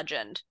using a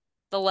legend,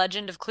 the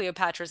legend of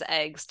Cleopatra's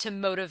eggs, to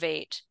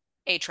motivate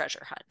a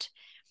treasure hunt.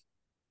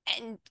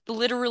 And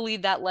literally,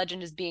 that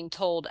legend is being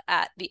told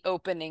at the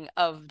opening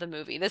of the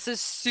movie. This is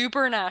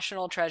super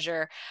National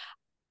Treasure.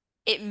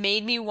 It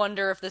made me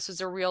wonder if this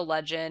was a real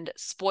legend.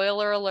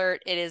 Spoiler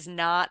alert, it is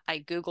not. I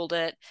Googled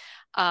it.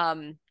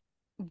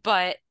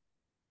 But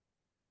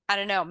I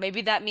don't know.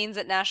 Maybe that means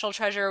that National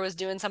Treasure was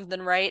doing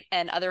something right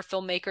and other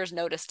filmmakers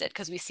noticed it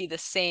because we see the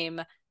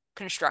same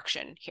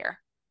construction here.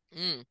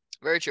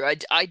 Very true.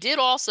 I did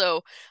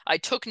also, I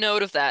took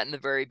note of that in the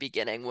very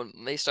beginning when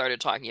they started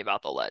talking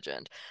about the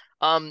legend.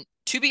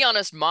 To be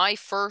honest, my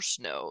first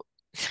note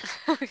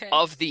Okay.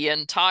 of the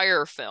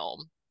entire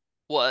film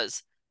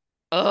was,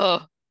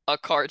 a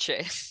car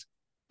chase.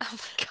 Oh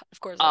my God, of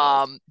course it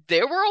was.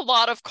 There were a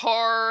lot of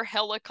car,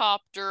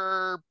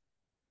 helicopter,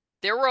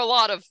 there were a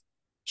lot of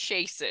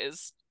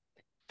chases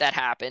that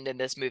happened in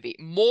this movie,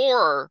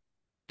 more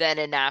than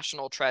in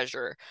National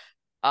Treasure.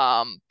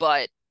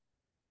 But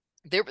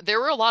there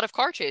were a lot of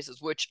car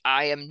chases, which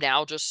I am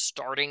now just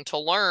starting to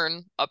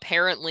learn.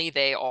 Apparently,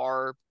 they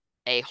are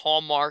a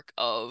hallmark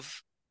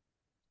of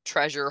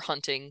treasure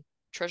hunting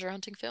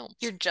You're films.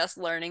 just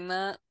learning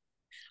that.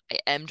 I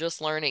am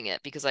just learning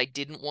it because I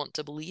didn't want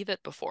to believe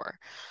it before.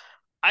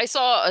 I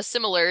saw a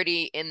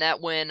similarity in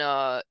that when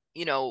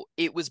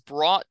it was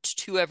brought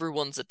to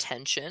everyone's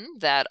attention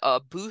that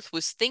Booth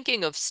was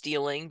thinking of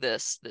stealing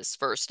this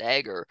first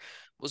egg or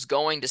was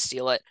going to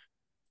steal it.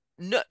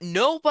 No,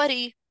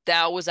 nobody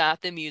that was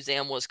at the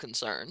museum was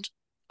concerned.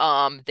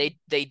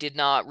 They did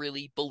not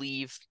really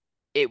believe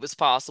it was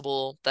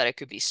possible that it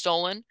could be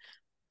stolen.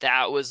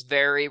 That was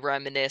very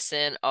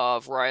reminiscent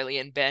of Riley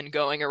and Ben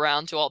going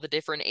around to all the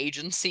different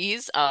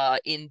agencies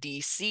in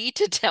DC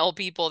to tell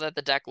people that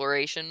the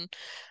Declaration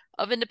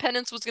of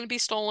Independence was going to be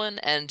stolen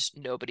and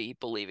nobody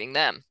believing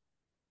them.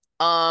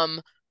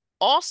 Um,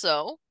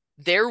 Also,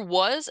 there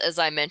was, as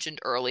I mentioned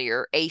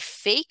earlier, a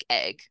fake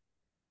egg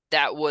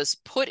that was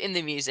put in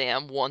the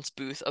museum once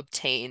Booth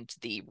obtained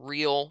the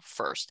real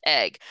first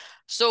egg.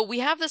 So we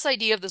have this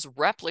idea of this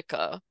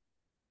replica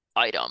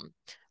item.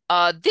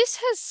 This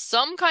has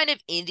some kind of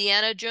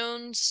Indiana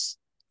Jones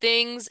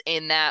things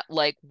in that,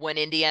 like when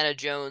Indiana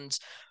Jones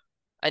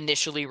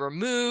initially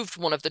removed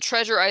one of the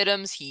treasure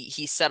items,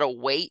 he set a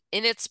weight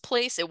in its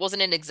place. It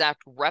wasn't an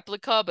exact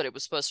replica, but it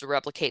was supposed to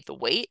replicate the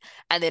weight.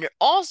 And then it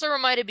also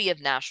reminded me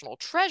of National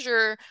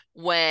Treasure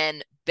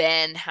when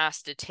Ben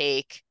has to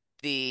take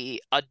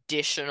the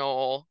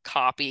additional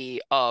copy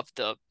of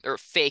the or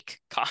fake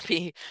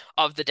copy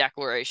of the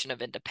Declaration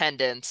of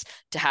Independence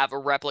to have a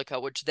replica,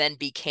 which then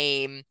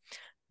became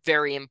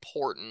very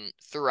important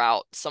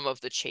throughout some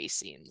of the chase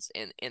scenes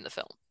in the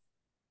film.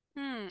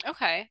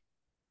 Okay.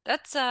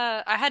 That's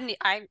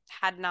I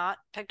had not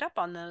picked up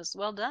on those.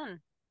 Well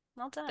done.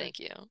 Well done. Thank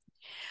you.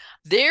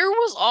 There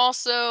was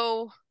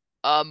also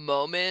a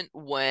moment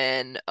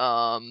when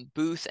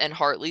Booth and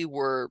Hartley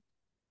were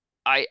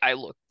I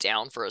looked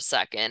down for a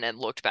second and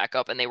looked back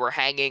up and they were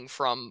hanging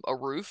from a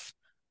roof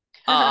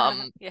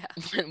um Yeah.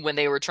 when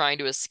they were trying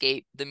to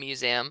escape the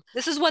museum.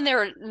 This is when they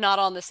were not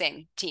on the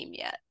same team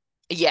yet.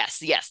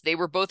 Yes, yes, they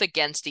were both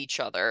against each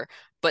other,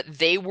 but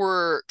they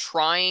were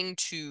trying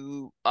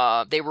to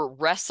they were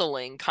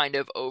wrestling kind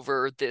of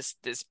over this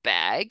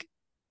bag,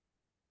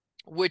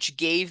 which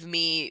gave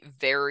me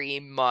very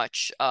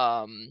much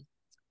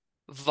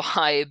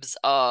vibes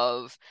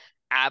of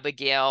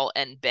Abigail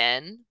and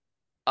Ben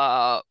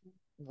uh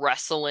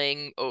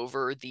wrestling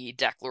over the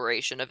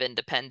Declaration of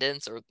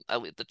Independence or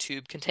at least the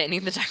tube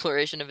containing the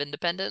Declaration of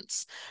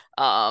Independence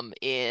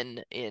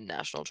in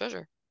National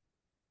Treasure.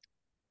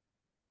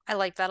 I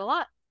like that a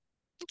lot.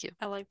 Thank you.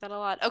 I like that a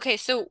lot. Okay,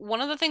 so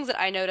one of the things that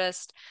I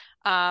noticed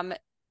um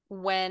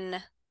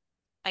when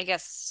I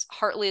guess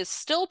Hartley is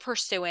still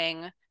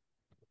pursuing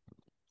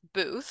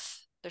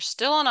Booth, they're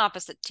still on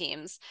opposite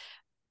teams.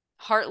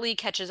 Hartley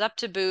catches up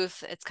to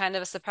Booth. It's kind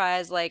of a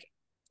surprise, like,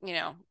 you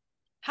know,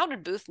 how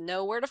did Booth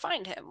know where to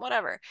find him?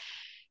 Whatever.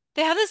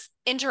 They have this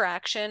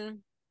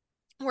interaction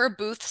where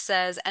Booth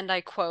says, and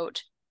I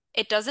quote,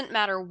 "It doesn't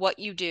matter what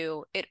you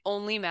do, it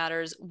only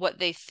matters what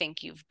they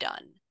think you've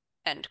done."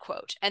 End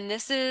quote. And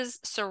this is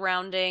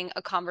surrounding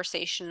a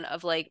conversation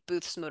of like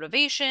Booth's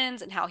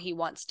motivations and how he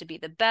wants to be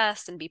the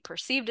best and be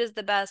perceived as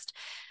the best.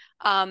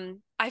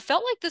 I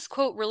felt like this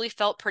quote really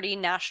felt pretty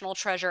National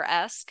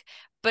Treasure-esque,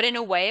 but in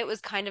a way it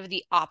was kind of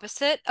the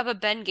opposite of a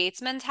Ben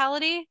Gates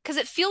mentality because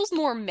it feels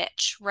more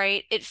Mitch,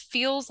 right? It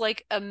feels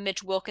like a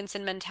Mitch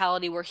Wilkinson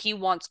mentality where he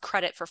wants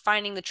credit for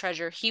finding the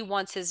treasure. He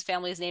wants his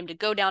family's name to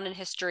go down in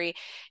history.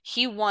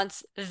 He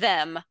wants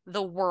them,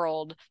 the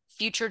world,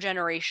 future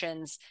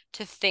generations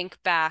to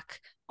think back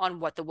on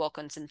what the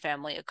Wilkinson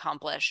family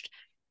accomplished.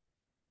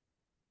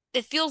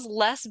 It feels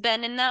less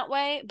Ben in that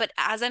way, but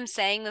as I'm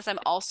saying this, I'm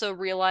also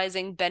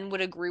realizing Ben would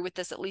agree with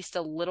this at least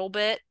a little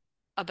bit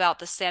about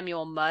the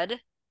Samuel Mudd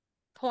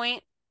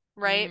point,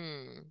 right?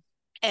 Mm,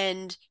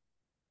 And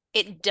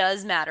it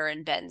does matter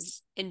in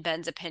Ben's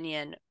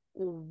opinion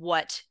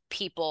what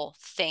people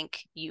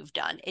think you've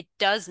done. It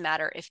does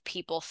matter if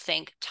people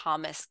think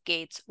Thomas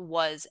Gates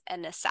was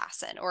an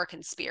assassin or a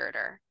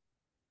conspirator.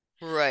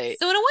 right.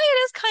 So in a way, it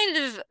is kind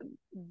of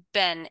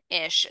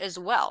Ben-ish as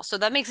well. So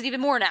that makes it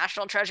even more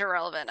National Treasure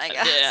relevant, I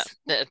Yeah,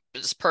 guess.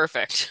 it's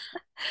perfect.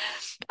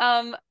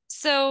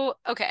 So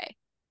okay.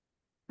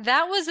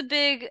 That was a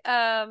big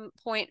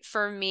point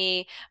for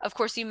me. Of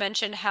course, you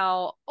mentioned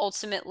how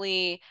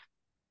ultimately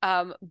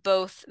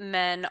both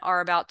men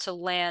are about to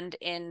land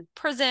in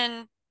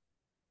prison.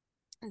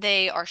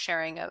 They are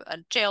sharing a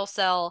jail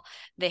cell.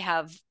 They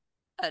have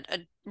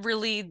a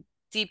really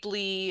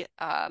deeply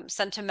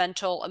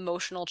sentimental,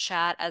 emotional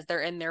chat as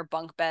they're in their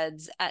bunk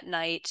beds at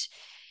night.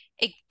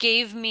 It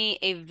gave me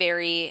a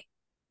very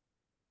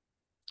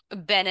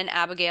Ben and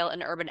Abigail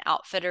and Urban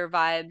Outfitter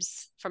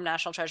vibes from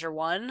National Treasure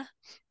 1.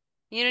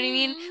 You know what I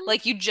mean? Hmm.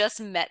 Like you just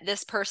met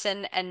this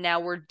person and now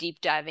we're deep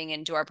diving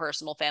into our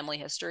personal family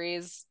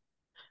histories.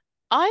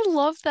 I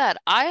love that.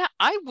 I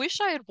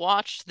wish I had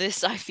watched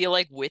this, I feel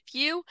like, with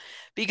you,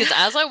 because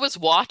as I was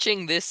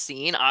watching this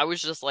scene, I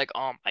was just like,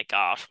 oh my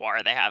gosh, why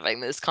are they having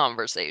this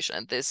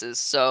conversation? This is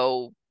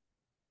so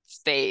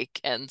fake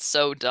and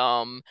so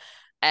dumb.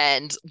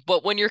 And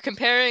but when you're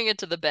comparing it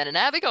to the Ben and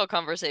Abigail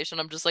conversation,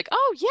 I'm just like,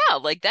 oh yeah,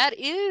 like that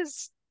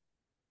is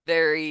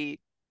very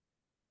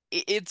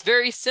it's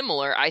very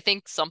similar. I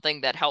think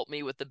something that helped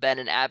me with the Ben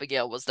and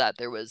Abigail was that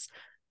there was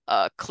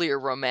clear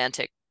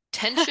romantic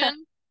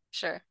tension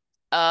Sure.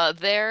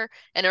 there,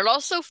 and it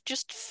also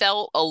just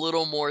felt a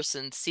little more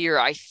sincere.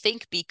 I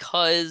think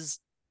because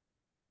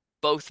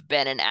both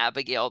Ben and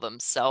Abigail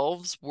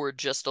themselves were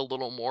just a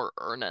little more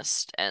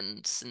earnest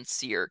and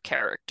sincere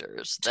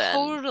characters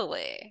than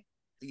Totally.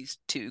 these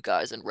two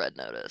guys in Red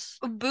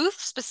Notice.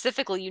 Booth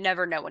specifically, you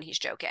never know when he's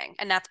joking,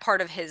 and that's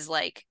part of his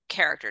like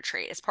character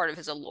trait. It's part of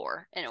his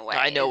allure in a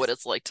I way. know what Is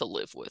it's like to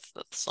live with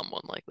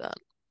someone like that.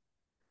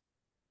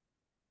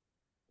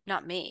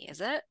 not me, is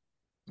it?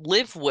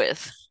 Live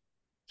with.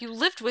 You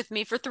lived with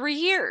me for three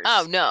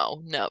Oh years.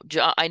 no, no.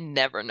 Jo I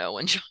never know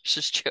when Josh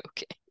is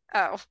joking.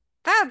 Oh,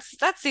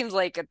 that seems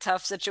like a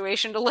tough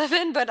situation to live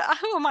in, but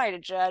who am I to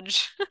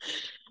judge?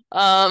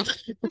 Um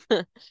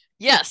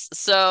yes,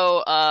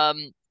 so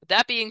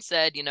that being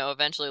said,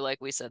 eventually like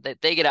we said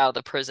they get out of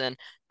the prison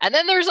and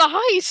then there's a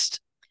heist.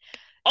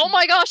 Oh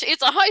my gosh,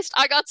 it's a heist.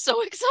 I got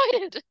so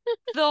excited.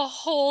 The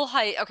whole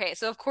heist. Okay,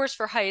 so of course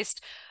for heist,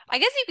 I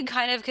guess you can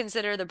kind of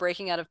consider the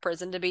breaking out of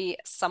prison to be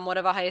somewhat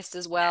of a heist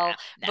as Nah, well.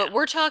 But nah.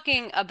 we're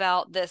talking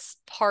about this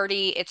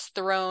party. It's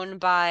thrown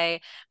by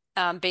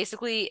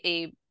basically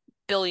a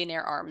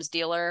billionaire arms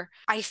dealer.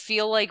 I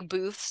feel like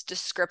Booth's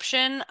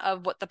description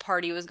of what the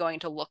party was going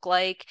to look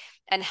like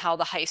and how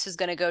the heist was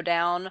going to go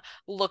down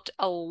looked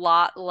a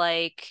lot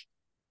like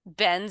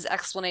Ben's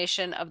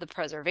explanation of the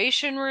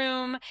preservation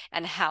room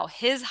and how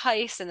his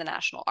heist in the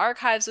National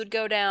Archives would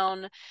go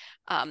down.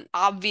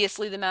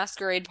 Obviously, the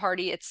masquerade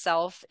party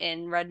itself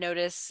in Red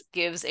Notice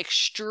gives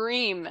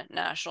extreme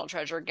National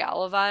Treasure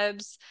Gala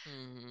vibes.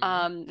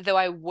 Hmm. Though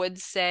I would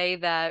say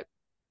that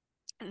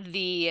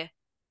the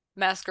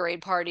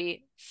masquerade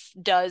party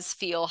does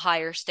feel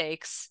higher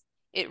stakes.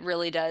 It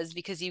really does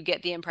because you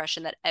get the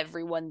impression that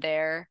everyone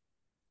there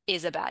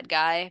is a bad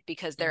guy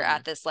because they're Hmm.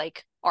 at this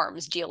like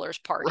arms dealer's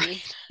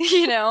party, Right.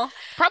 you know?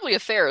 Probably a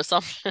fair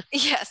assumption.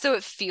 Yeah, so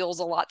it feels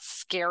a lot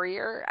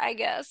scarier, I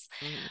guess.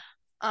 Hmm.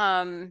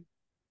 Um,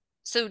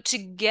 so to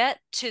get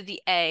to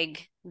the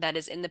egg that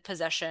is in the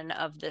possession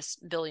of this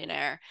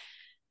billionaire,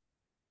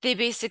 they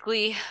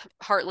basically,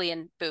 Hartley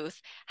and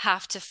Booth,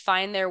 have to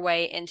find their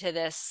way into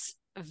this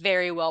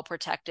very well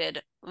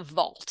protected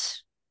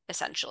vault,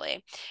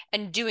 essentially.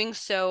 And doing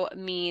so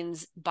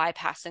means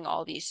bypassing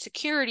all these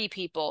security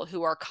people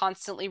who are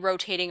constantly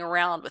rotating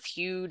around with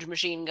huge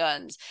machine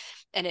guns.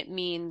 And it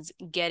means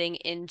getting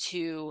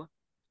into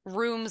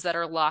rooms that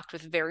are locked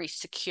with very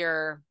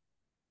secure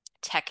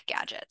tech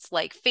gadgets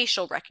like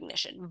facial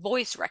recognition,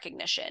 voice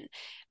recognition,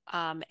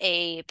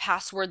 a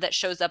password that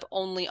shows up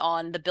only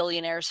on the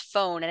billionaire's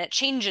phone and it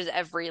changes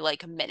every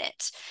like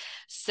minute.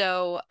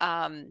 So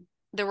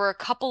there were a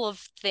couple of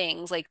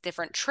things like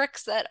different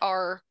tricks that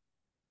are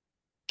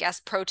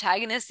guest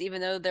protagonists,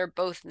 even though they're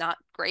both not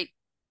great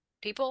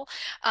people.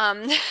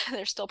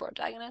 They're still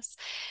protagonists.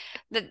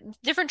 The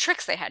different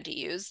tricks they had to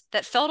use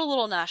that felt a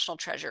little National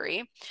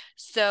Treasury.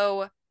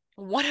 So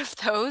one of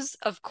those,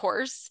 of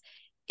course,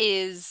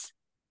 is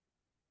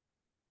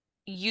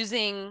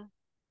using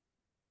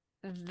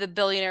the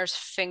billionaire's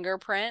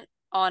fingerprint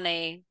on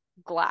a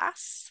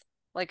glass,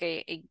 like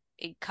a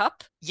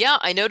cup. Yeah,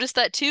 I noticed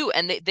that too.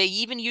 And they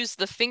even use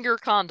the finger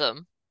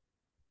condom.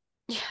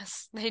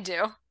 Yes, they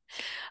do.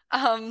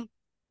 Um,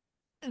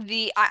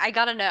 I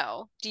gotta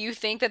know, do you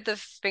think that the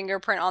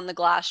fingerprint on the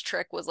glass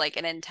trick was like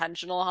an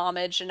intentional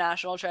homage to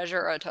National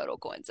Treasure or a total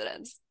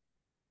coincidence?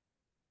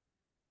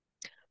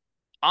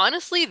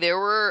 Honestly, there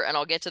were, and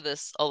I'll get to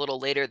this a little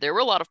later, there were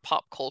a lot of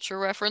pop culture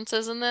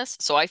references in this.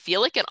 So I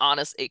feel like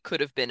it could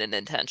have been an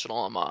intentional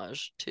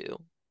homage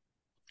to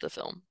the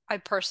film. I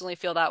personally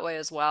feel that way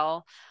as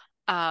well.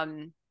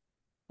 Um,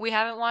 we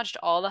haven't watched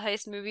all the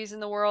heist movies in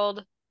the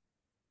world,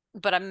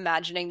 but I'm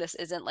imagining this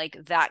isn't like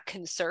that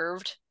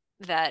conserved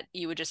that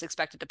you would just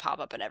expect it to pop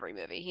up in every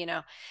movie, you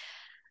know?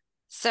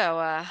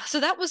 So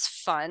that was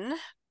fun.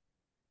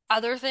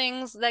 Other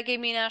things that gave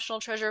me National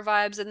Treasure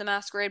vibes in the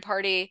Masquerade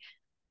Party,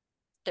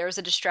 there was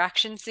a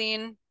distraction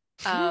scene.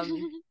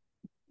 Um,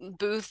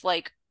 Booth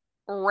like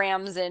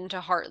rams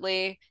into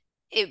Hartley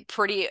it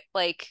pretty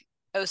like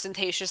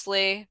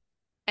ostentatiously.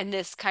 And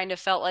this kind of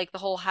felt like the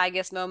whole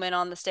haggis moment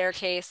on the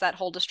staircase, that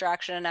whole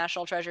distraction in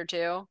National Treasure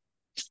too.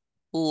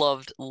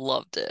 Loved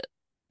it.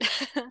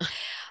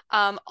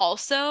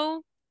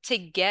 Also to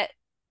get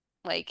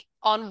like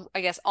on,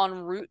 I guess, en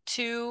route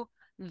to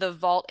the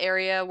vault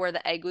area where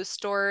the egg was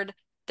stored,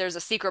 there's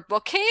a secret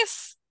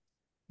bookcase.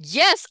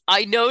 Yes,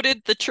 I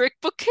noted the trick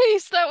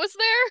bookcase that was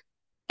there.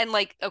 And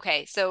like,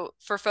 okay, so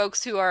for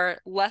folks who are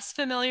less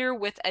familiar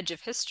with Edge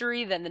of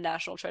History than the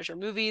National Treasure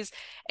movies,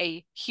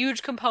 a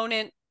huge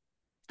component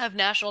of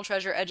National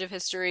Treasure Edge of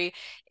History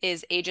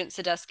is Agent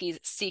Sadusky's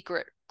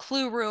secret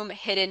clue room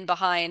hidden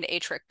behind a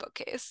trick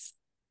bookcase.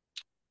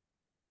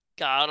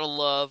 Gotta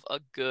love a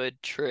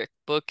good trick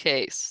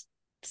bookcase.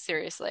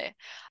 Seriously.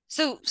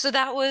 So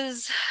that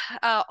was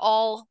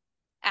all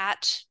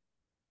at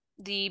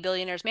the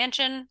billionaire's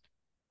mansion.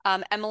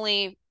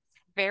 Emily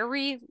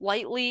very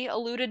lightly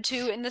alluded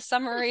to in the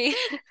summary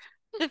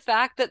the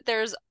fact that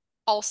there's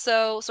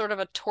also sort of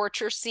a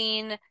torture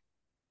scene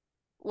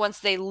once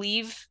they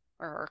leave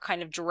or are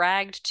kind of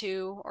dragged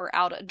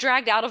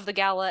out of the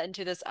gala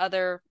into this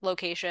other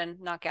location,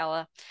 not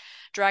gala,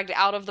 dragged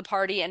out of the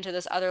party into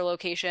this other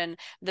location.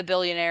 The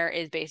billionaire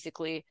is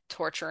basically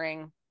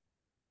torturing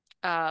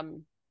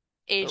um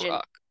The Agent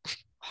Rock.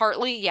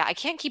 Hartley. Yeah, I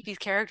can't keep these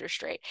characters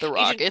straight. The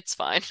Rock, Agent it's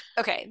fine.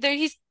 Okay, there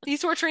he's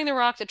torturing the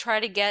Rock to try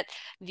to get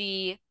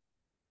the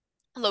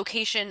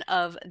location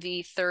of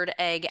the third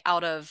egg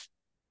out of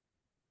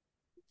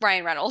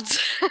Ryan Reynolds.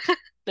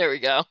 There we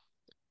go.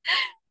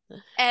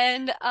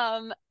 And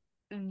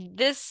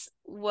this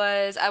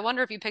was, I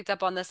wonder if you picked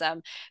up on this,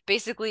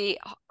 basically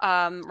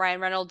Ryan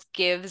Reynolds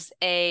gives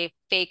a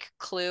fake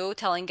clue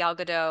telling Gal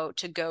Gadot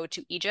to go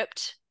to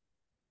Egypt.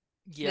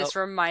 Yep. This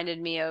reminded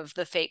me of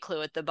the fake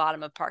clue at the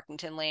bottom of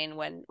Parkington Lane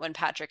when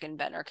Patrick and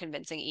Ben are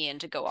convincing Ian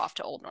to go off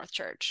to Old North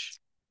Church.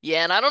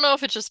 Yeah, and I don't know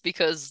if it's just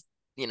because,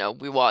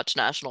 we watch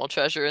National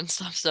Treasure and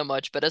stuff so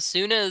much, but as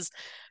soon as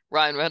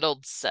Ryan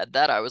Reynolds said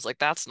that, I was like,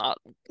 that's not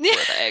where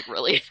the egg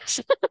really is.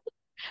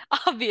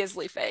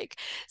 Obviously fake.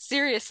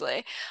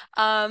 Seriously.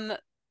 Um,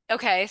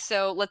 okay,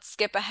 so let's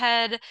skip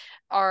ahead.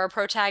 Our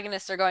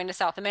protagonists are going to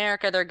South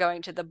America. They're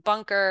going to the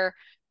bunker.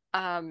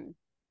 Um,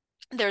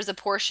 there's a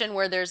portion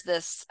where there's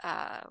this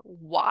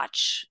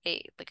watch,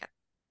 a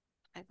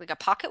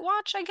pocket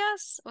watch, I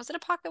guess. Was it a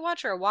pocket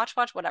watch or a watch?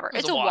 Whatever. It was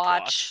It's a a watch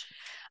watch.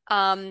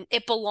 watch.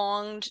 It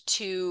belonged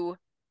to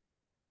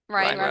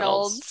Ryan Ryan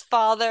Reynolds. Reynolds'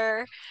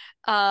 father.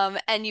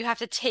 And you have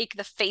to take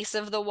the face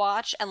of the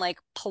watch and like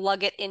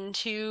plug it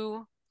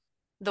into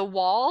the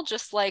wall,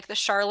 just like the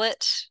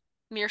Charlotte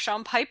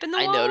Meerschaum pipe in the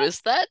I wall.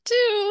 noticed that too.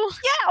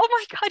 Yeah, oh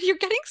my God, you're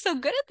getting so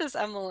good at this,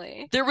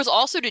 Emily. There was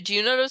also, did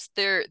you notice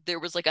there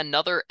was like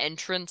another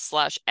entrance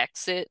slash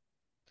exit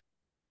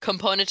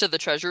component to the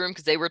treasure room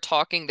because they were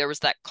talking, there was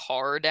that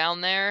car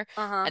down there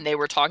Uh-huh. and they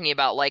were talking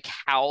about like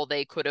how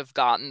they could have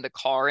gotten the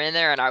car in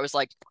there and I was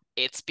like,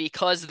 it's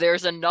because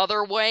there's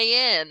another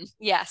way in.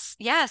 Yes,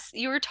 yes,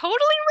 you were totally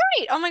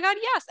right. Oh my God,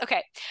 yes.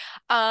 Okay.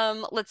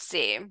 Let's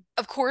see.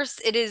 Of course,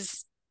 it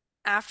is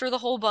after the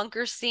whole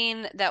bunker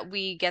scene that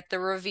we get the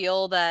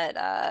reveal that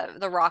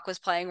The Rock was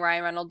playing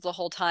Ryan Reynolds the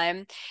whole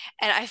time.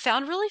 And I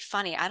found really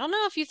funny. I don't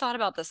know if you thought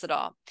about this at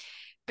all.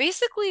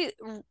 Basically,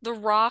 The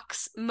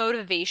Rock's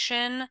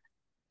motivation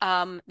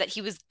that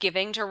he was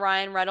giving to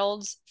Ryan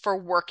Reynolds for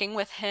working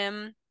with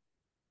him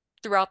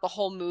throughout the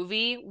whole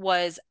movie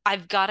was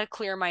I've got to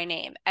clear my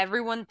name.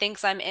 Everyone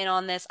thinks I'm in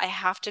on this. I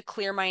have to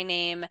clear my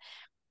name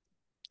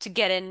to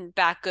get in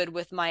back good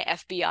with my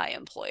FBI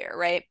employer,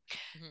 right?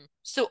 Mhm.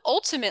 So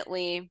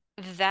ultimately,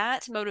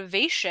 that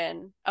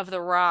motivation of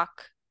The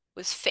Rock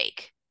was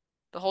fake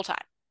the whole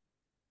time.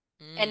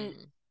 And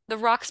Mm. The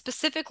Rock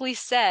specifically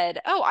said,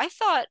 "Oh, I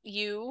thought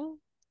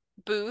you,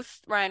 Booth,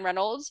 Ryan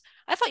Reynolds,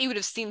 I thought you would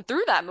have seen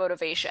through that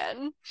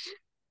motivation."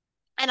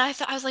 And I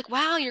was like,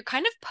 wow, you're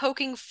kind of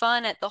poking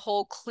fun at the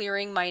whole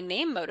clearing my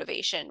name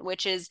motivation,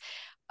 which is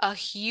a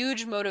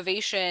huge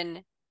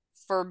motivation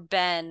for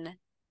Ben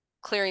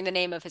clearing the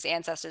name of his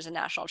ancestors in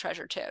National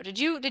Treasure too. Did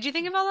you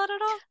think about that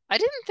at all? I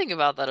didn't think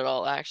about that at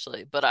all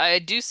actually, but I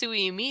do see what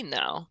you mean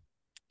now.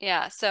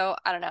 Yeah, so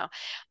I don't know.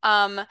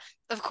 Um,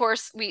 of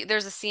course, we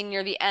there's a scene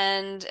near the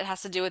end. It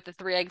has to do with the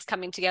three eggs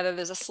coming together.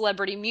 There's a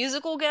celebrity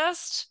musical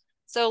guest.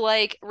 So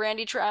like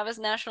Randy Travis,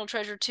 National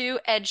Treasure 2,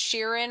 Ed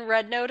Sheeran,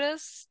 Red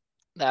Notice.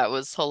 That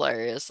was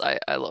hilarious. I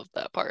love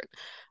that part.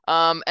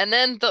 And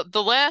then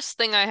the last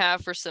thing I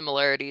have for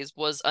similarities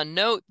was a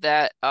note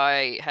that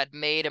I had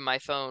made in my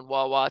phone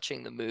while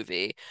watching the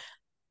movie.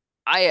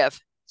 I have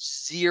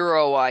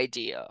zero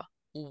idea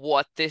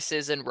what this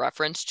is in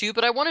reference to,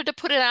 but I wanted to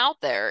put it out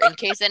there in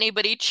case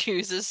anybody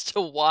chooses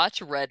to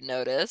watch Red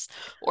Notice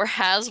or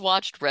has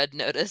watched Red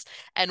Notice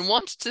and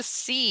wants to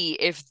see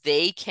if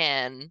they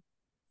can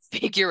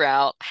figure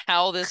out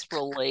how this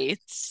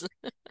relates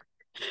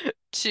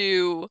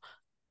to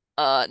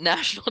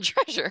National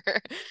Treasure.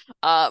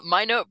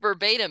 My note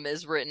verbatim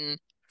is written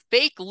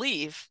fake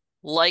leaf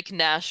like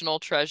National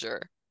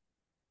Treasure.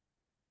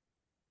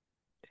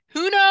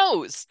 Who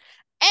knows?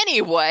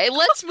 Anyway,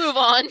 let's move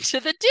on to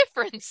the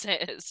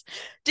differences.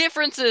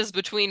 Differences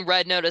between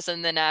Red Notice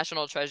and the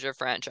National Treasure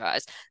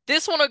franchise.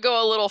 This one will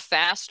go a little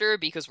faster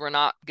because we're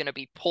not going to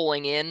be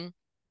pulling in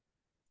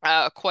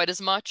quite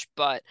as much,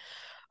 but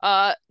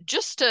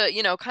just to,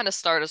 kind of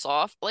start us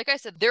off, like I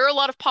said, there are a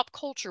lot of pop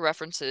culture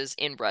references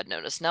in Red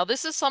Notice. Now,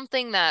 this is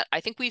something that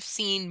I think we've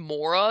seen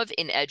more of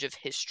in Edge of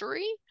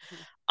History,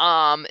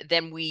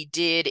 than we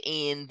did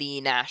in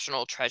the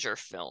National Treasure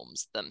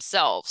films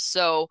themselves.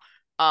 So,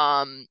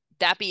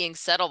 that being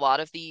said, a lot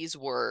of these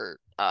were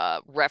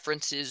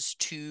references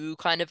to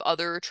kind of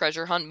other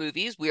treasure hunt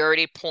movies. We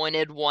already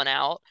pointed one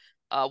out,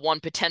 one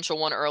potential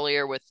one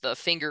earlier with the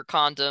finger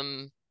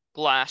condom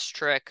glass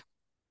trick.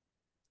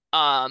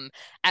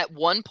 At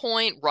one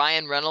point,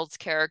 Ryan Reynolds'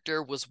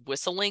 character was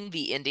whistling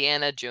the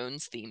Indiana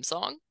Jones theme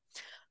song,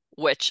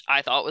 which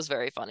I thought was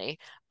very funny.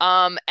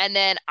 And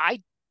then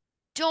I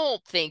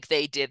don't think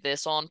they did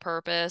this on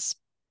purpose,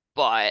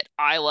 but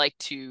I like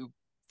to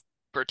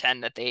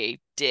pretend that they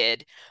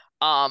did.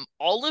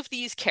 All of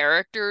these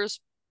characters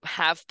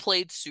have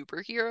played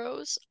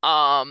superheroes.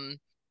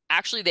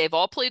 Actually, they've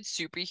all played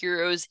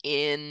superheroes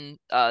in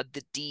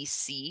the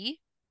DC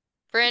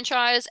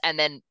franchise, and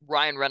then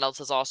Ryan Reynolds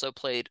has also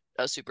played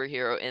a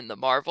superhero in the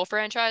Marvel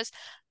franchise. Is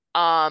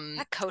Um,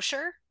 that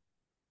kosher?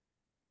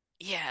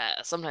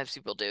 yeah, sometimes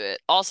people do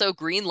it. Also,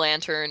 Green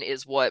Lantern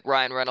is what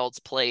Ryan Reynolds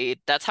played.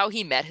 That's how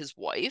he met his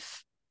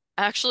wife,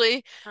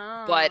 actually.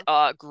 But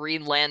Oh.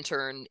 Green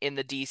Lantern in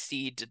the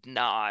DC did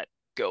not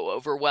go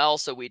over well,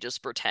 so we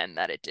just pretend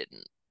that it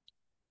didn't.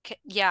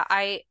 Yeah,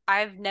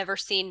 I've never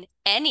seen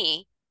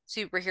any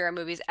superhero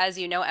movies, as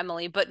you know,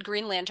 Emily, but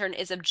Green Lantern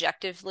is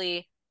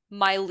objectively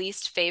my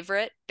least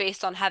favorite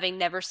based on having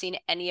never seen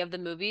any of the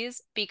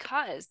movies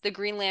because the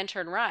Green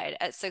Lantern ride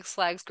at Six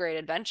Flags Great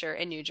Adventure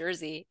in New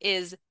Jersey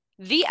is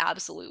the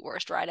absolute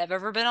worst ride I've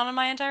ever been on in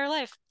my entire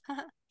life.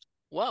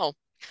 Well,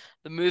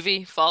 the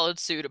movie followed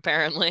suit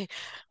apparently.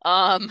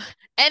 Um,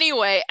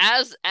 anyway,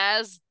 as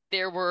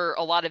there were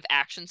a lot of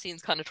action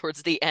scenes kind of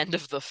towards the end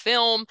of the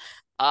film,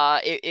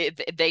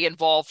 they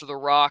involved The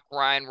Rock,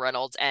 Ryan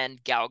Reynolds,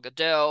 and Gal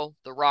Gadot.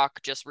 The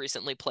Rock just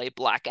recently played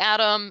Black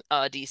Adam,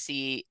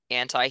 DC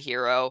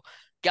anti-hero.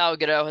 Gal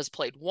Gadot has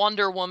played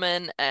Wonder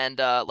Woman, and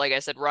like I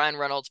said, Ryan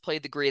Reynolds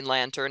played the Green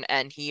Lantern,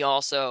 and he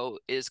also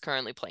is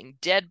currently playing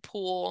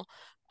Deadpool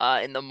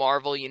in the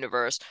Marvel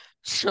universe.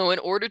 So, in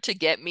order to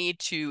get me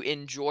to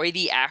enjoy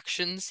the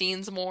action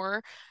scenes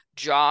more,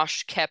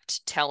 Josh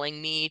kept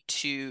telling me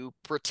to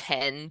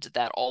pretend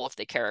that all of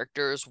the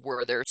characters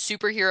were their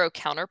superhero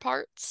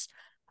counterparts.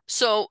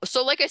 So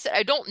like I said,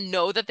 I don't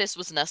know that this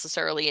was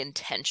necessarily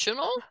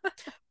intentional,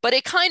 but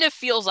it kind of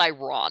feels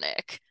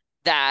ironic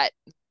that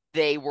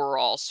they were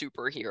all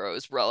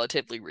superheroes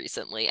relatively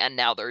recently, and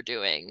now they're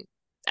doing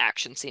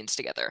action scenes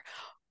together.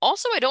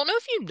 Also, I don't know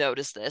if you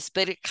noticed this,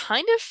 but it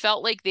kind of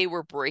felt like they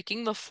were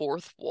breaking the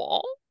fourth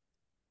wall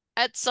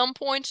at some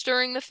points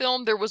during the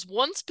film. There was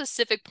one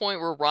specific point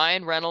where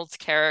Ryan Reynolds'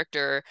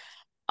 character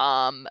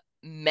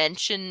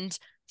mentioned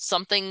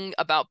something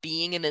about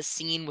being in a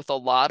scene with a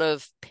lot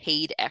of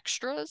paid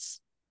extras.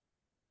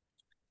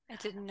 I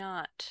did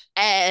not.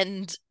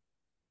 And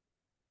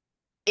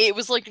it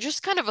was like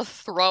just kind of a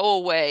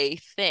throwaway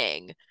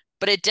thing,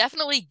 but it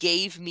definitely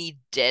gave me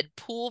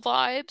Deadpool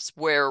vibes,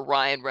 where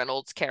Ryan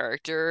Reynolds'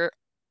 character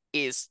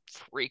is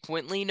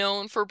frequently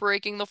known for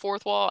breaking the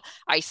fourth wall.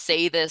 I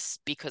say this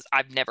because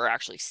I've never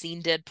actually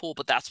seen Deadpool,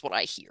 but that's what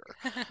I hear.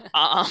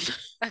 Um,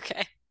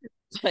 Okay.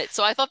 but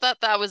so I thought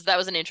that was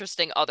an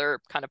interesting other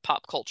kind of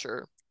pop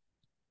culture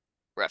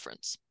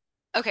reference.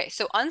 Okay,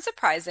 so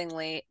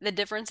unsurprisingly, the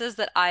differences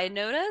that I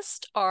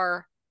noticed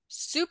are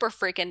super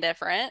freaking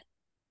different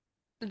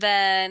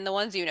than the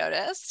ones you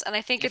noticed. And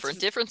I think it's Different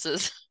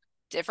differences.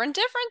 different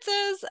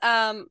differences.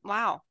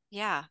 Wow.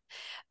 Yeah.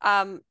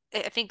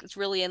 I think it's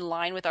really in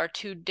line with our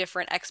two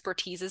different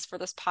expertises for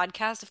this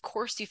podcast. Of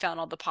course, you found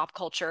all the pop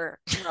culture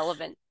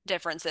relevant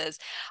differences.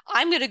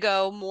 I'm gonna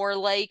go more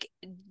like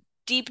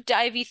deep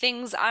divey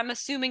things I'm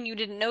assuming you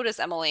didn't notice,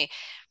 Emily.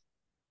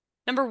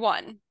 Number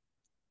one,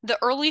 the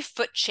early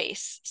foot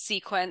chase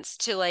sequence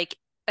to like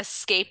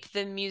escape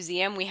the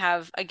museum. We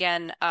have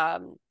again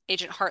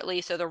Agent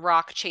Hartley, so The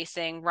Rock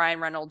chasing Ryan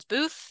Reynolds'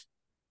 Booth.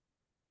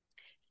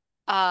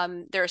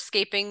 They're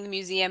escaping the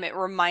museum. It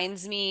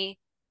reminds me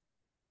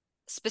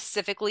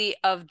specifically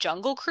of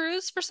Jungle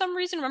Cruise for some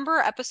reason. Remember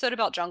our episode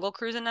about Jungle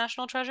Cruise and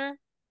National Treasure?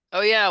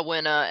 Oh yeah,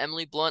 when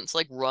Emily Blunt's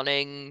like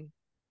running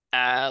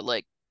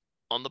like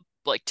on the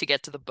like to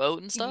get to the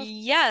boat and stuff.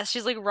 Yes,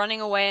 she's like running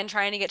away and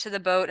trying to get to the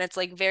boat, and it's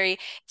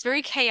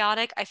very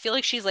chaotic. I feel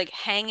like she's like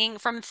hanging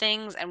from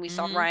things, and we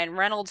saw Hmm. Ryan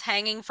Reynolds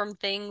hanging from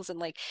things, and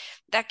like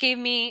that gave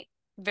me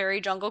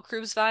very Jungle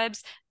Cruise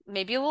vibes,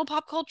 maybe a little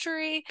pop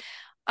culture-y.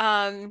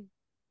 Um,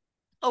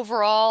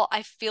 Overall,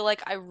 I feel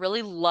like I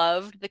really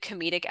loved the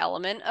comedic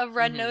element of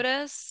Red Hmm.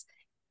 Notice,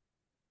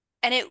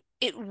 and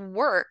it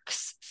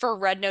works for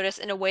Red Notice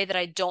in a way that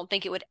I don't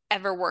think it would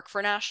ever work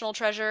for National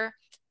Treasure,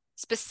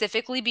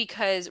 specifically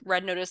because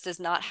Red Notice does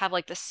not have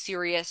like the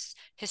serious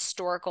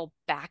historical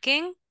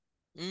backing.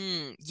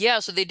 Yeah,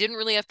 so they didn't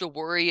really have to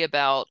worry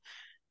about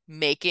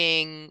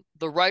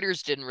the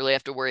writers didn't really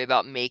have to worry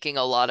about making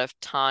a lot of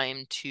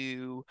time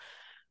to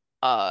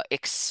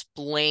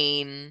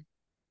explain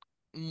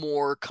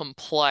more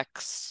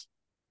complex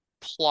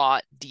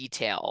plot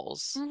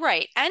details.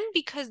 Right. And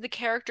because the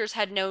characters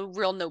had no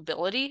real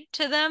nobility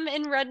to them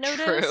in Red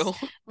Notice, True.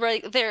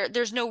 right,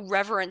 there's no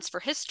reverence for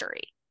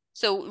history.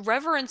 So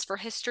reverence for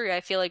history,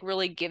 I feel like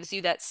really gives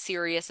you that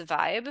serious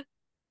vibe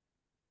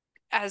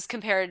as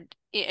compared,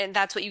 and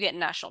that's what you get in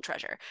National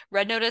Treasure.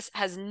 Red Notice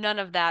has none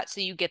of that,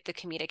 so you get the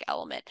comedic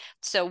element.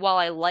 So while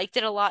I liked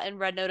it a lot in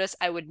Red Notice,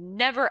 I would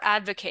never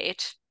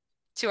advocate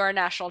to our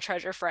National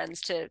Treasure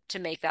friends to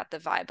make that the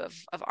vibe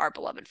of our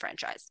beloved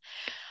franchise.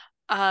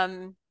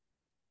 Um,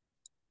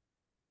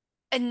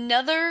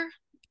 Another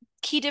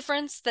key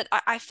difference that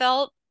I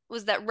felt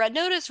was that Red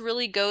Notice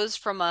really goes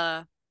from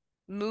a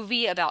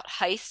movie about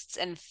heists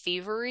and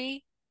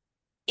thievery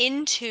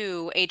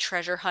into a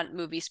treasure hunt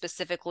movie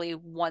specifically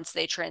once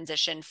they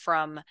transition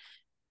from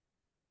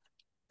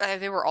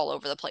they were all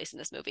over the place in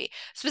this movie.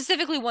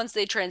 Specifically once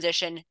they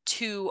transition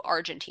to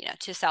Argentina,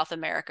 to South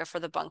America for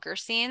the bunker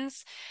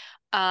scenes.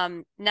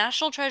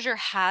 National Treasure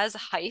has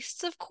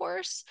heists, of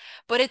course,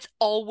 but it's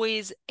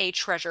always a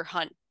treasure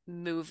hunt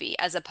movie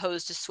as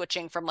opposed to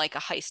switching from like a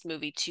heist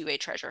movie to a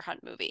treasure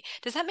hunt movie.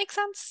 Does that make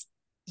sense?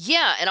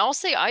 Yeah, and I'll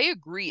say I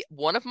agree.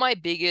 One of my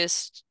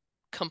biggest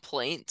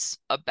complaints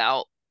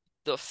about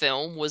the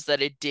film was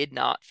that it did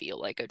not feel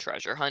like a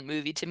treasure hunt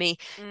movie to me.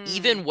 Mm,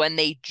 Even when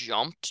they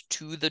jumped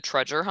to the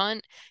treasure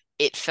hunt,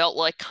 it felt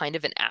like kind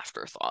of an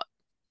afterthought.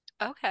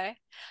 okay.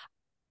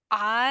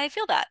 I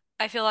feel that.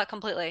 I feel that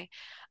completely.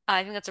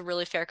 I think that's a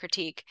really fair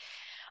critique.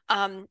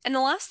 And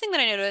the last thing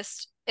that I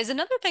noticed is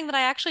another thing that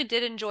I actually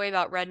did enjoy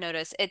about Red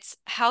Notice. It's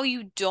how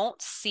you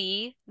don't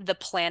see the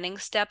planning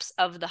steps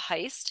of the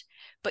heist,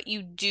 but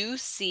you do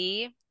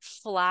see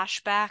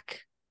flashback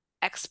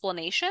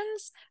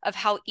explanations of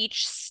how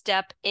each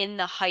step in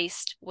the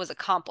heist was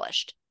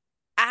accomplished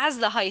as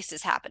the heist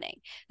is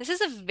happening. This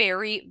is a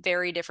very,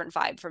 very different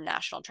vibe from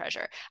National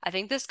Treasure. I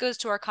think this goes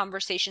to our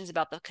conversations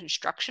about the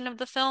construction of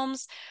the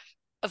films.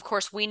 Of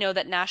course, we know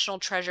that National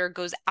Treasure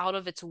goes out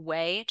of its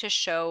way to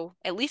show,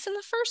 at least in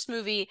the first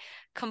movie,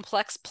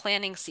 complex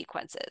planning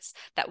sequences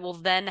that will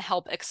then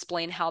help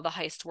explain how the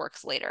heist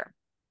works later.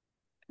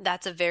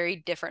 That's a very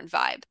different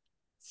vibe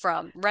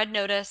from Red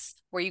Notice,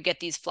 where you get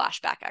these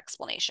flashback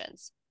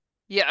explanations.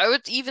 Yeah, I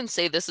would even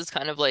say this is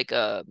kind of like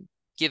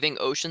giving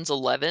Ocean's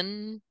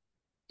 11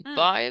 Mm,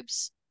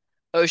 vibes.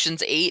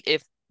 Ocean's 8,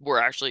 if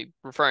we're actually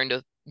referring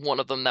to one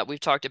of them that we've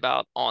talked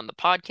about on the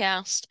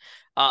podcast.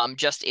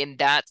 Just in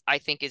that, I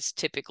think is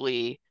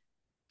typically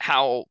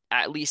how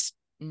at least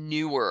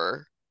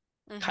newer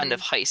kind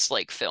of hmm.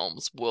 heist-like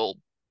films will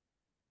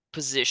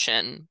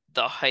position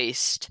the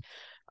heist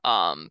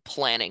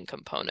planning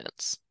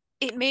components.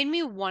 It made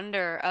me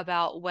wonder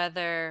about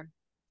whether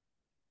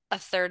a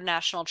third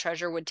National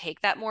Treasure would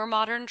take that more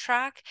modern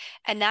track.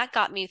 And that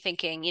got me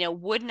thinking,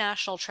 would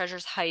National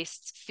Treasure's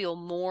heists feel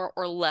more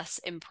or less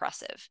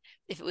impressive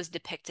if it was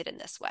depicted in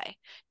this way?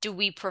 Do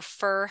we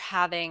prefer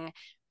having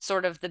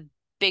sort of the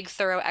big,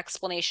 thorough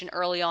explanation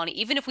early on,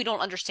 even if we don't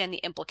understand the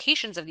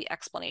implications of the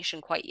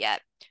explanation quite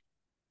yet,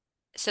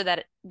 so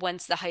that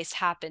once the heist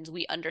happens,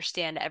 we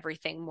understand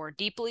everything more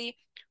deeply?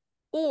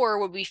 Or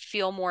would we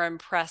feel more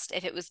impressed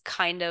if it was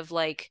kind of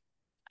like,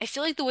 I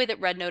feel like the way that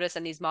Red Notice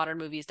and these modern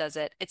movies does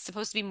it, it's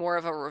supposed to be more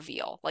of a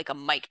reveal, like a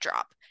mic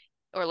drop,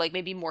 or like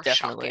maybe more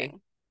Definitely.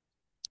 shocking.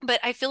 But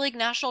I feel like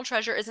National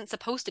Treasure isn't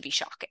supposed to be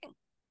shocking.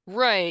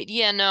 Right.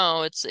 Yeah,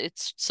 no, it's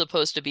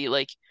supposed to be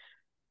like,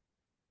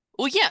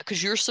 well, yeah,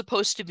 because you're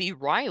supposed to be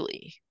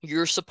Riley.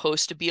 You're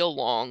supposed to be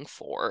along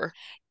for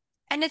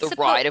And it's the supposed,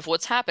 ride of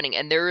what's happening,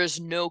 and there is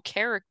no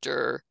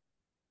character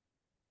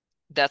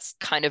that's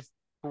kind of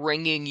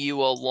bringing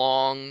you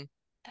along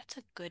that's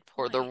a good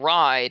for the point.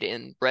 ride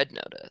in Red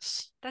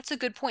Notice. That's a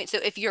good point. So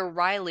if you're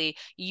Riley,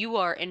 you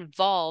are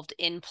involved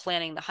in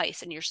planning the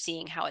heist and you're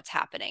seeing how it's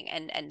happening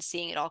and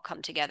seeing it all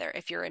come together.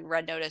 If you're in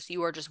Red Notice,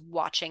 you are just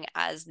watching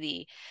as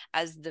the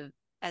as the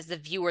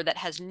viewer that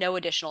has no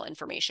additional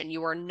information.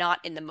 You are not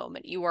in the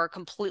moment. You are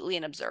completely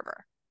an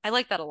observer. I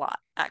like that a lot,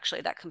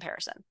 actually, that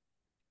comparison.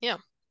 Yeah.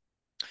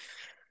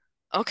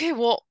 Okay,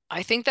 well,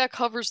 I think that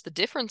covers the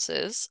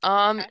differences.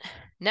 Okay.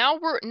 Now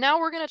we're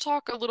gonna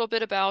talk a little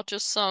bit about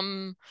just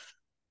some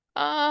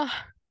uh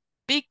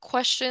big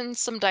questions,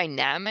 some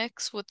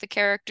dynamics with the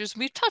characters.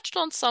 We've touched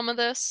on some of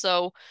this,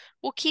 so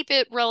we'll keep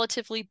it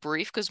relatively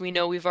brief because we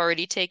know we've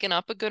already taken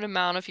up a good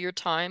amount of your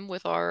time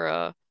with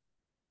our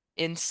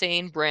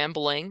insane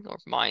rambling or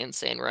my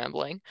insane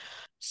rambling.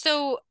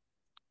 So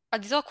are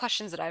these all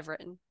questions that I've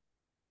written?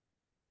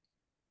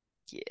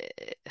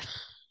 Yeah.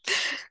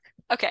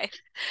 Okay.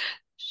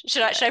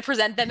 Should Yeah. I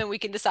present them and we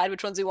can decide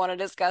which ones we want to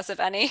discuss, if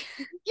any?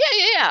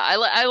 Yeah.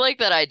 I like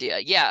that idea.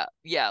 Yeah.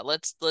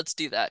 Let's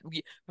do that.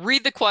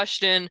 Read the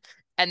question,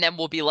 and then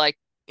we'll be like,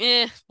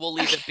 we'll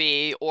leave it Okay.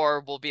 be,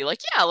 or we'll be like,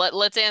 yeah,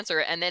 let's answer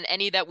it. And then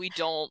any that we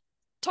don't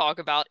talk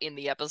about in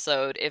the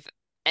episode, if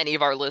any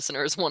of our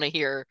listeners want to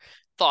hear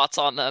thoughts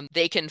on them,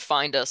 they can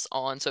find us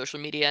on social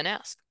media and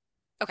ask.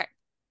 Okay,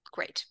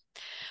 great.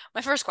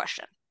 My first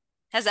question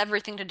has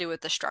everything to do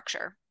with the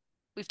structure.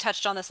 We've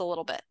touched on this a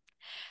little bit.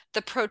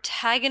 The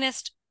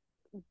protagonist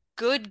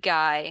good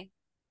guy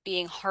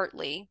being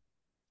Hartley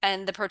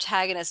and the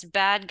protagonist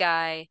bad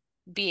guy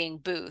being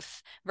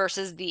Booth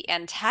versus the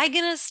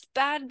antagonist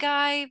bad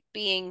guy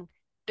being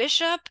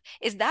Bishop.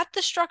 Is that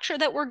the structure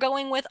that we're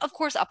going with? Of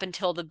course, up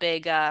until the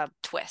big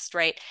twist,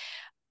 right?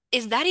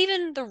 Is that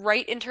even the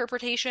right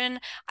interpretation?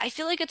 I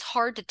feel like it's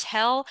hard to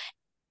tell.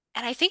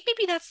 And I think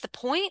maybe that's the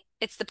point.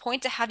 It's the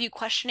point to have you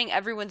questioning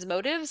everyone's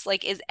motives.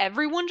 Like, is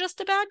everyone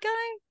just a bad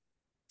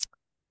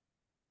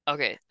guy?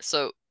 Okay,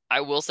 so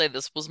I will say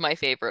this was my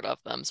favorite of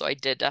them, so I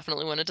did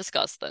definitely want to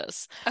discuss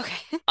this.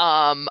 Okay.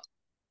 Um,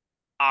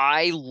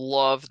 I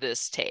love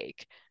this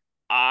take.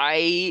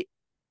 I,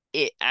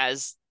 it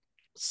as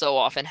so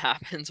often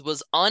happens,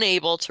 was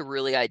unable to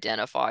really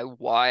identify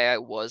why I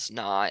was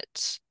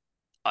not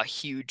a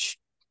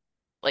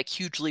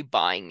hugely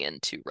buying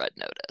into Red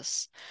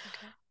Notice.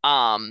 Okay.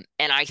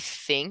 And I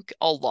think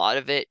a lot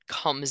of it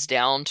comes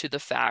down to the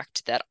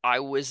fact that I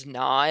was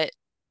not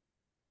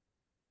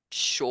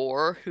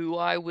sure who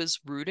I was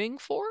rooting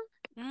for.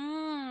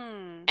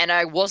 Mm. And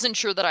I wasn't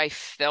sure that I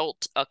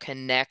felt a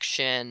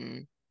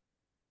connection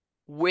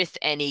with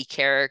any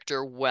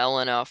character well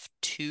enough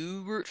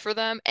to root for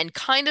them. And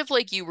kind of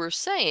like you were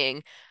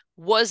saying,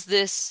 was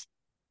this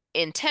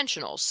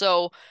intentional?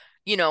 So,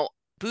 you know,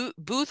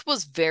 Booth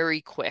was very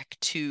quick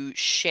to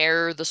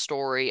share the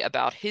story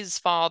about his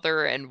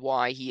father and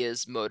why he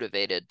is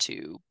motivated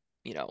to,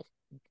 you know,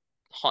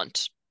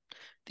 hunt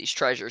these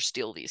treasures,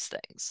 steal these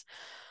things.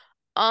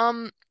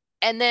 Um,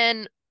 and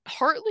then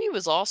Hartley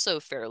was also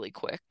fairly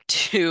quick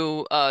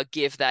to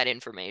give that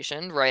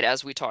information, right,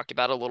 as we talked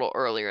about a little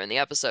earlier in the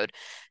episode.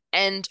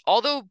 And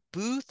although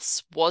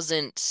Booth's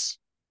wasn't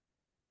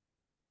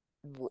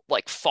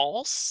like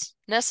false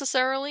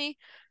necessarily,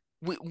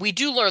 we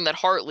do learn that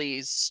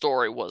Hartley's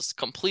story was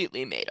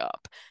completely made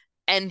up.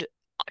 And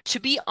to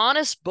be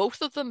honest,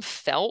 both of them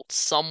felt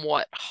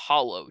somewhat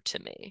hollow to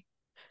me.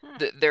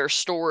 Hmm. Their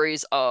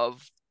stories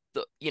of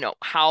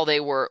how they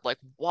were, like,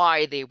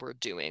 why they were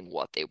doing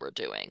what they were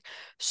doing.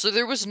 So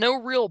there was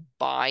no real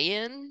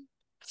buy-in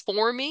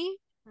for me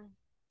Hmm.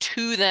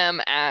 to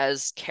them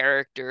as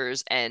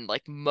characters and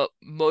like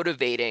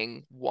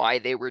motivating why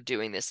they were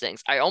doing these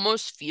things. I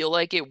almost feel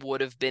like it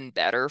would have been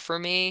better for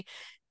me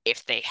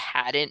if they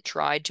hadn't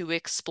tried to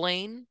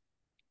explain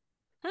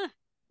Hmm.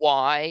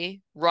 why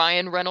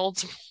Ryan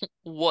Reynolds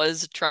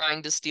was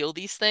trying to steal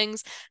these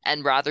things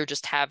and rather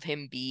just have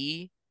him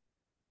be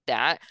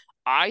that.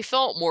 I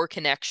felt more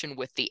connection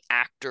with the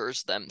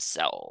actors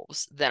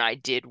themselves than I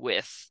did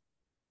with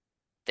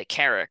the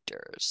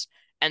characters.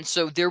 And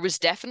so there was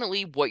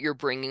definitely what you're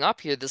bringing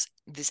up here, this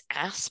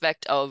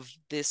aspect of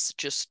this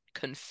just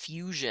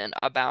confusion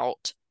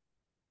about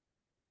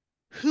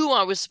who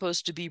I was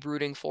supposed to be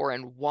rooting for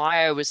and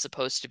why I was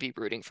supposed to be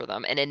rooting for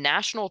them. And in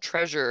National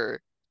Treasure,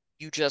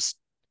 you just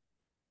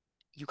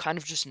you kind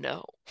of just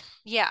know.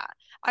 Yeah.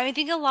 I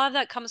think a lot of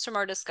that comes from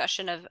our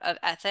discussion of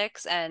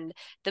ethics and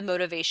the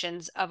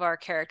motivations of our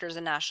characters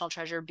in National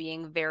Treasure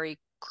being very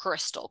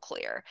crystal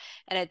clear.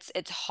 And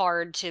it's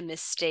hard to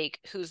mistake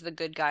who's the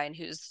good guy and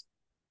who's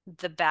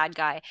the bad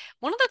guy.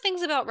 One of the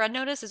things about Red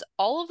Notice is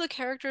all of the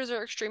characters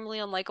are extremely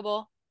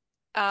unlikable.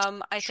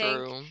 I think.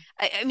 True.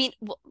 I mean,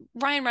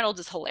 Ryan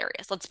Reynolds is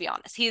hilarious. Let's be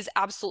honest. He is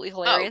absolutely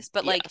Oh, hilarious,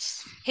 but like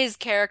yes. his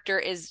character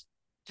is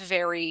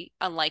very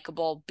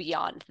unlikable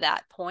beyond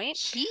that point.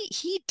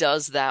 He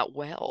does that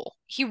well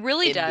He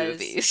really in does.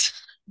 movies.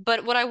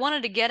 But what I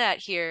wanted to get at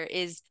here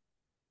is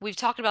we've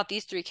talked about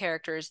these three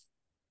characters.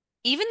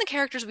 Even the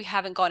characters we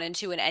haven't gone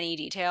into in any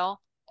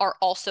detail are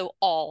also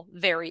all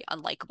very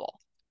unlikable.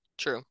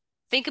 True.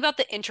 Think about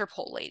the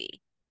Interpol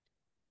lady.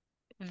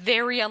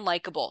 Very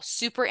unlikable,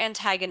 super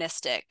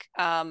antagonistic,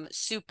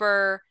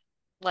 super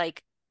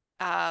like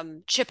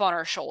chip on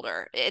her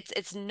shoulder.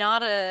 It's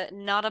not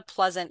a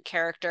pleasant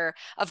character.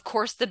 Of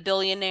course, the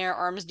billionaire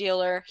arms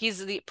dealer,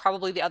 he's the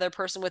probably the other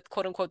person with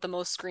quote unquote the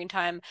most screen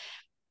time,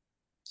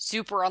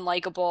 super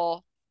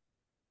unlikable.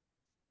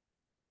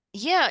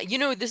 Yeah,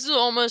 this is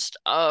almost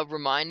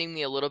reminding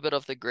me a little bit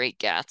of The Great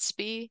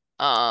Gatsby,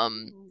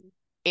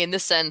 in the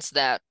sense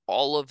that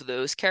all of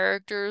those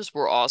characters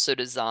were also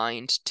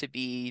designed to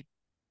be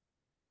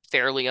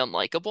fairly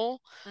unlikable.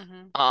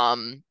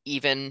 Mm-hmm.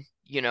 Even,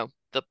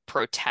 the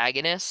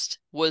protagonist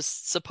was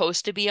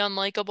supposed to be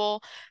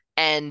unlikable,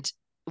 and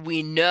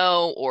we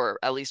know, or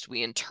at least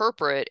we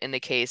interpret in the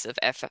case of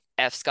F.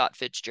 Scott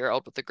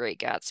Fitzgerald with The Great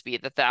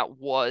Gatsby, that that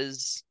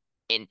was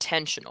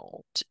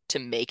intentional to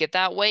make it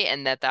that way,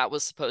 and that that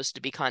was supposed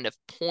to be kind of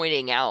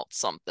pointing out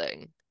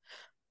something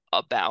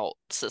about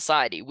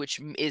society,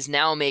 which is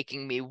now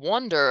making me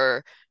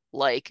wonder,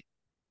 like,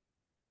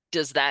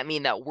 does that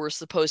mean that we're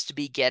supposed to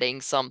be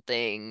getting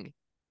something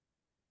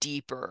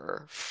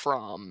deeper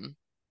from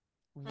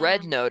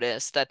Red Hmm.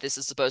 Notice, that this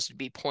is supposed to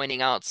be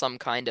pointing out some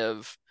kind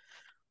of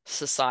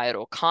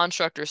societal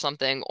construct or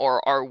something,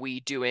 or are we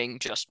doing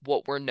just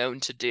what we're known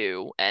to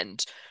do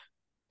and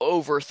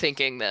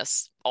overthinking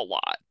this a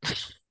lot.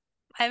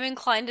 I'm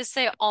inclined to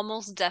say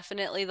almost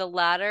definitely the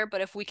latter,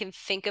 but if we can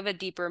think of a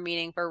deeper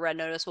meaning for Red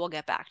Notice, we'll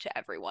get back to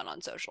everyone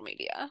on social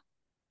media.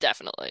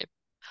 Definitely.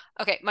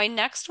 Okay, my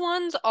next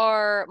ones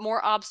are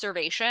more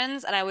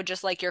observations, and I would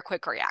just like your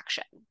quick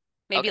reaction.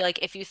 Maybe Okay. like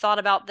if you thought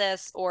about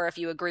this or if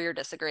you agree or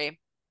disagree.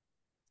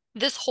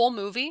 This whole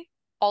movie,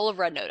 all of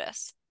Red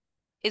Notice,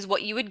 is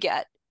what you would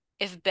get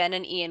if Ben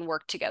and Ian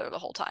worked together the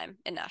whole time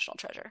in National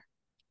Treasure.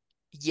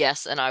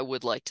 Yes, and I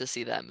would like to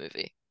see that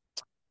movie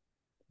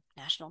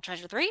National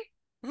Treasure 3?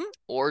 Hmm?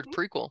 or Hmm?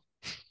 prequel.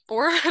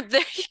 Or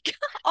there you go.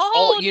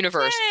 Alt Oh,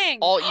 universe.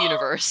 dang. Alt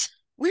universe.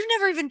 We've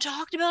never even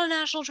talked about a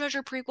National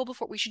Treasure prequel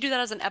before. We should do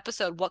that as an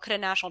episode. What could a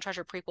National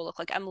Treasure prequel look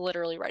like? I'm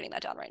literally writing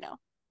that down right now.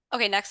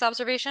 Okay, next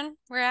observation,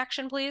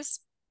 reaction, please.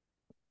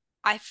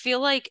 I feel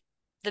like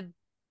the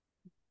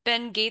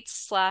Ben Gates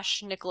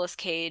slash Nicolas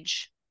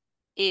Cage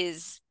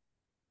is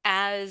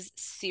as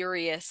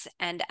serious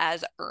and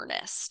as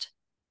earnest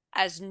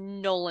as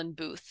Nolan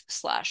Booth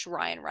slash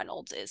Ryan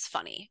Reynolds is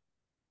funny.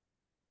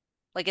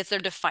 Like it's their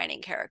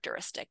defining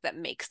characteristic that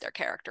makes their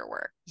character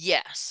work.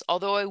 Yes,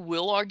 although I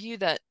will argue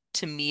that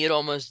to me it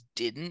almost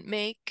didn't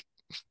make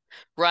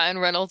Ryan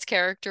Reynolds'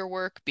 character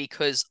work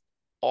because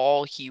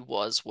all he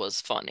was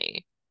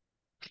funny.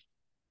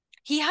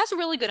 He has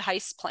really good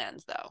heist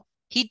plans, though.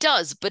 He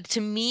does, but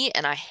to me,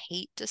 and I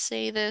hate to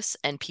say this,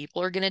 and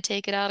people are going to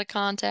take it out of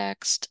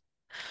context,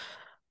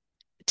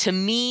 to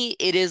me,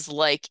 it is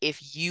like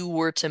if you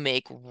were to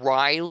make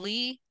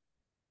Riley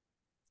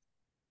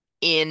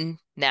in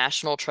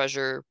National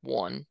Treasure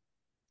 1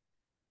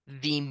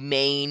 the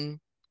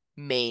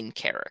main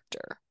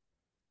character.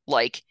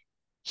 Like,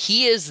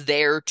 he is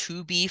there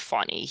to be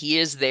funny. He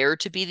is there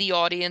to be the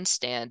audience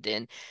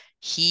stand-in.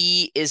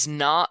 He is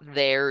not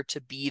there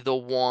to be the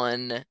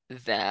one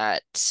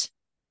that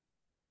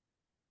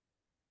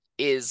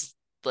is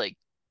like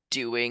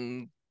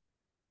doing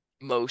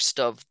most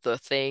of the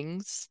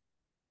things.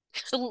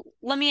 So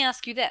let me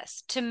ask you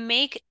this.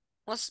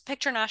 Let's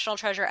picture National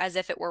Treasure as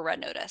if it were Red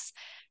Notice.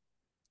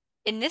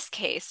 In this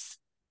case,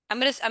 I'm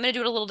gonna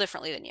do it a little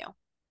differently than you.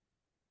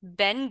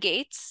 Ben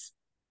Gates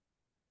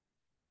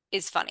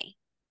is funny.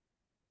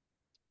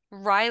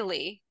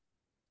 Riley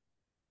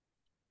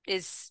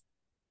is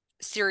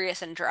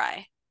serious and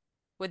dry.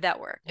 Would that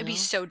work? It'd be No,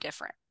 so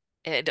different.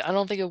 I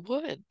don't think it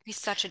would It'd be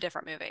such a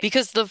different movie.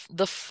 because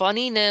the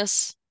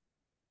funniness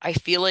I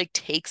feel like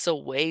takes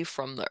away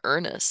from the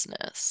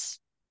earnestness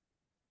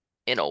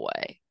in a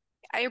way.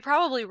 You're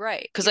probably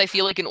right. Because I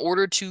feel like in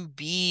order to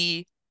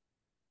be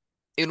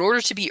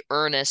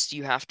earnest,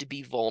 you have to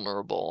be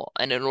vulnerable.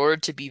 And in order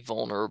to be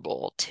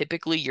vulnerable,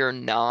 typically you're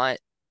not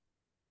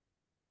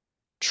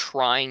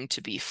trying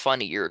to be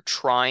funny. You're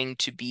trying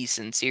to be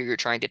sincere. You're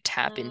trying to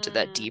tap into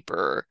that Mm,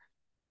 deeper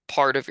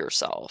part of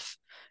yourself.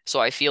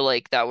 So I feel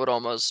like that would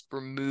almost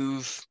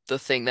remove the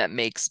thing that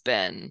makes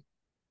Ben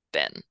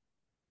Ben.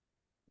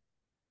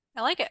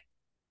 I like it.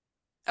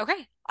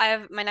 Okay. I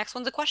have my next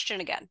one's a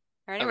question again.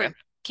 Alrighty, Okay. we're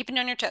keeping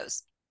you on your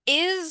toes.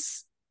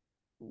 Is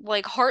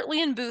like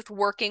Hartley and Booth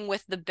working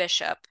with the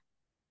bishop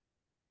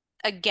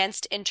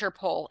against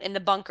Interpol in the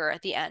bunker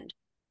at the end?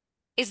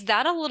 Is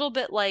that a little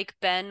bit like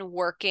Ben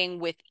working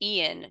with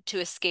Ian to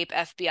escape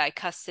FBI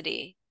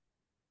custody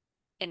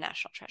in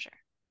National Treasure?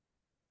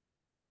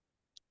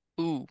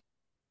 Ooh,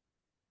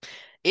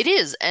 it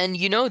is. And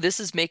you know, this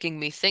is making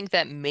me think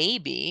that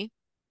maybe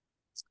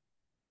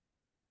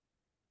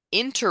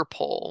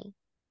Interpol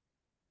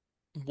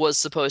was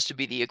supposed to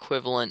be the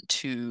equivalent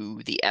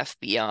to the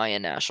FBI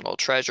and National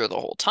Treasure the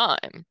whole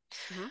time.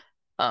 Hmm.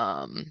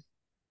 Um,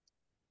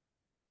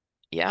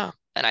 yeah.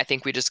 And I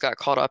think we just got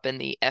caught up in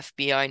the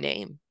FBI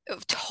name.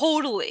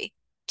 Totally,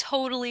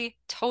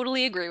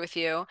 totally agree with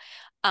you.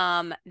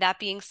 That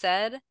being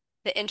said,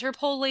 the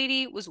Interpol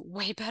lady was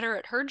way better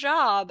at her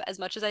job, as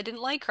much as I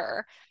didn't like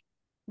her,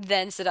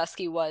 than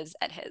Sadusky was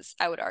at his,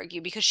 I would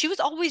argue, because she was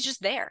always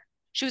just there.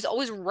 She was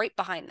always right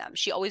behind them.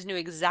 She always knew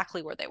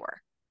exactly where they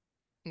were.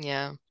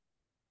 Yeah,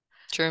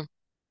 true.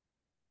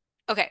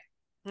 Okay,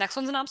 next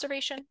one's an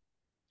observation.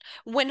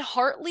 When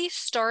Hartley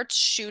starts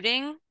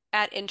shooting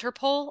at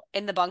Interpol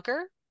in the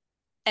bunker,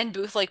 and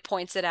Booth like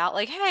points it out,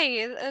 like,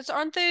 "Hey,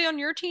 aren't they on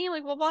your team?"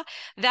 Like, blah blah.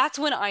 That's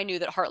when I knew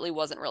that Hartley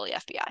wasn't really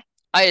FBI.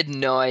 I had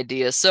no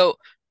idea. So,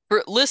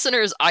 for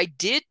listeners, I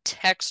did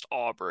text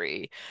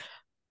Aubrey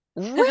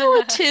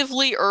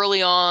relatively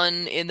early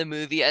on in the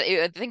movie.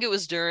 I think it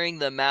was during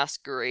the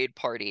masquerade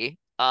party.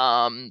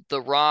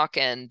 The Rock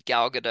and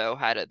Gal Gadot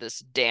had this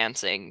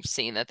dancing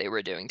scene that they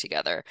were doing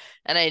together,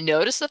 and I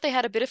noticed that they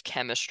had a bit of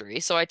chemistry.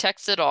 So I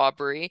texted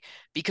Aubrey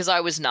because I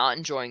was not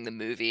enjoying the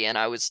movie and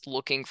I was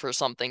looking for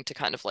something to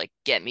kind of like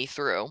get me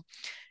through.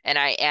 And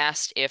I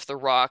asked if The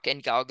Rock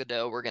and Gal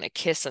Gadot were gonna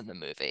kiss in the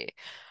movie,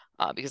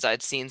 because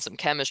I'd seen some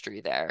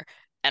chemistry there.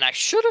 And I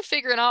should have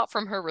figured out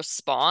from her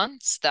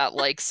response that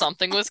like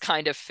something was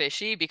kind of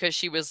fishy because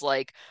she was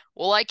like,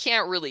 "Well, I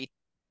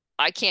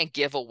can't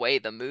give away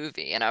the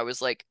movie." And I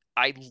was like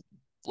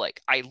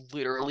I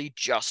literally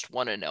just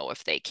want to know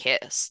if they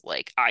kiss.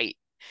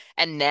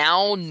 And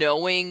now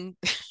knowing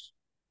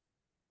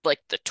like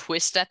the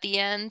twist at the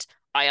end.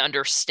 I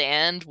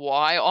understand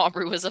why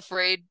Aubrey was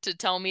afraid to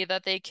tell me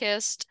that they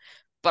kissed,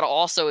 but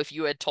also if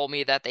you had told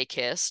me that they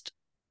kissed,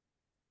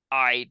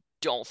 I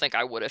don't think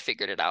I would have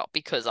figured it out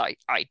because I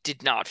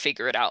did not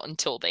figure it out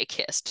until they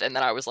kissed. And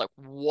then I was like,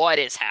 what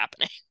is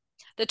happening?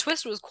 The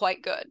twist was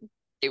quite good.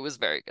 It was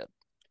very good.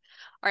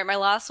 All right, my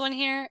last one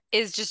here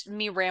is just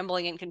me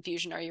rambling in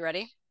confusion. Are you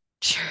ready?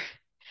 Sure.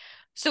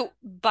 So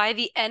by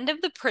the end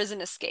of the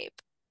prison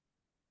escape,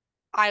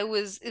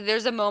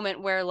 there's a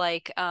moment where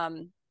like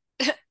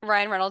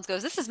Ryan Reynolds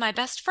goes, "This is my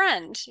best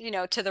friend,"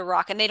 to The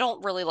Rock, and they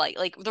don't really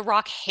like The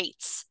Rock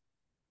hates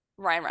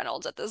Ryan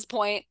Reynolds at this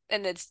point,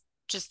 and it's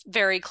just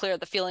very clear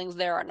the feelings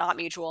there are not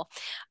mutual.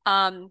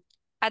 Um,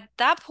 at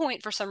that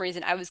point, for some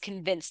reason, I was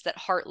convinced that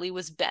Hartley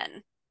was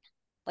Ben,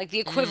 like the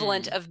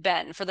equivalent Mm, of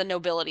Ben for the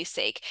nobility's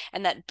sake,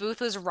 and that Booth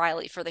was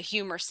Riley for the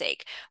humor's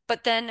sake.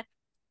 But then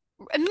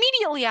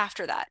immediately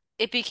after that,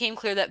 it became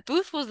clear that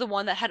Booth was the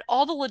one that had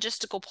all the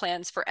logistical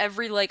plans for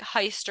every like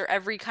heist or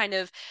every kind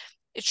of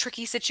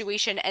tricky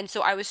situation. And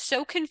so I was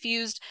so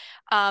confused.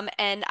 And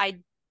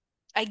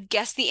I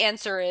guess the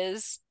answer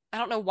is I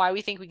don't know why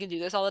we think we can do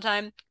this all the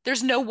time.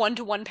 There's no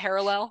one-to-one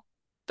parallel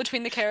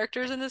between the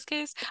characters in this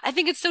case. I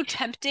think it's so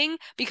tempting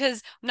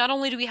because not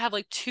only do we have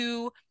like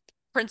two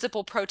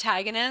principal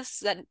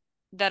protagonists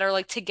that are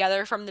like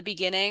together from the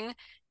beginning,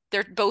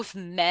 they're both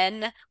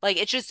men. Like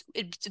it's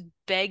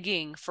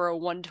begging for a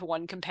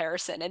one-to-one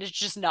comparison, and it's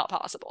just not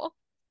possible.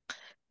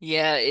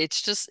 yeah,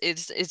 it's just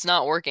it's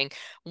not working.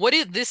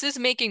 This is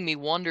making me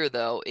wonder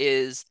though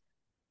is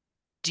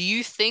do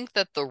you think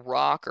that The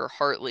Rock or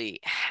Hartley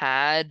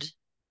had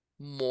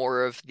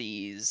more of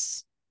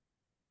these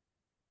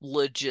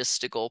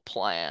logistical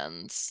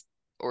plans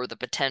or the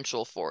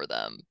potential for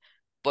them,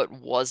 but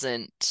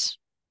wasn't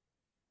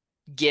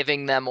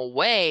giving them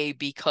away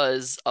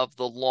because of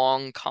the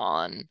long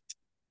con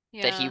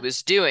that he Yeah.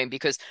 was doing?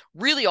 Because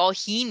really all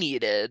he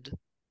needed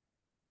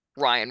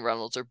Ryan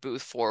Reynolds or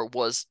Booth for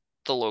was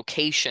the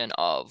location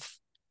of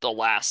the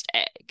last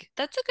egg.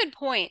 That's a good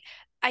point.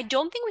 I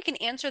don't think we can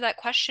answer that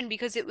question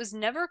because it was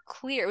never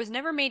clear. It was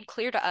never made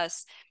clear to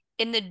us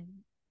in the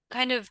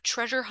kind of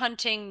treasure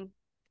hunting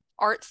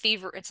art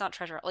thievery, it's not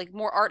treasure, like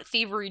more art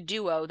thievery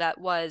duo that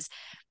was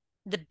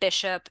the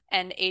Bishop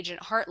and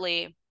Agent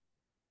Hartley.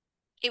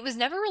 It was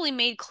never really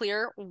made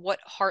clear what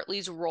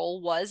Hartley's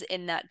role was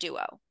in that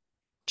duo.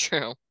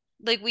 True.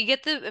 Like we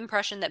get the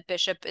impression that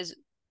Bishop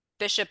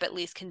at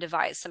least can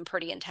devise some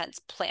pretty intense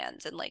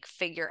plans and like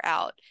figure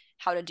out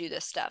how to do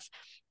this stuff.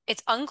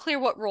 It's unclear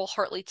what role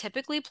Hartley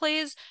typically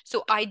plays,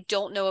 so I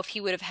don't know if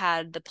he would have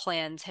had the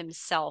plans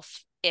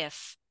himself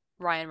if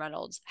Ryan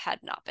Reynolds had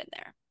not been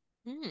there.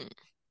 Hmm,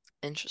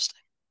 interesting.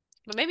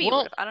 But maybe he would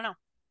Well, have. I don't know.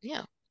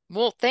 yeah.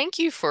 Well, thank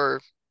you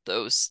for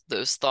those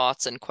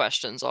thoughts and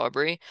questions,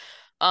 Aubrey.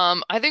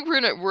 I think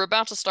we're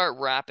about to start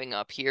wrapping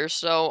up here.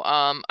 So,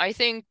 I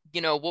think,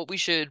 what we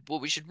should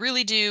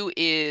really do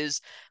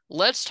is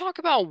let's talk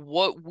about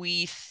what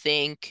we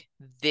think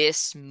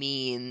this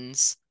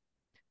means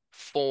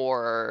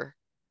for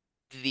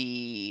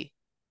the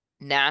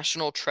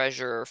National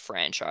Treasure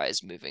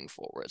franchise moving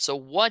forward. So,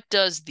 what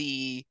does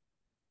the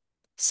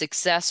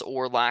success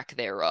or lack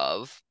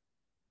thereof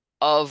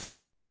of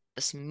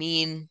this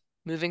mean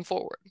moving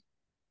forward?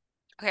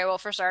 Okay, well,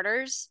 for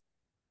starters,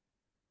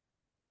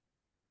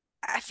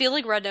 I feel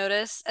like Red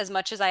Notice, as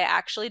much as I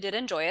actually did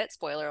enjoy it,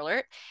 spoiler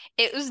alert,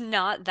 it was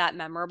not that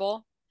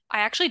memorable. I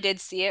actually did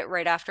see it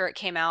right after it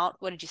came out.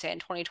 What did you say, in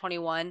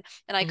 2021?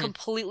 And I Mhm.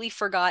 completely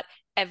forgot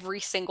every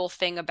single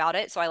thing about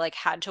it. So I like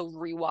had to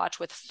rewatch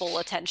with full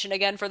attention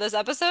again for this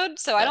episode.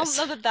 So I don't Nice.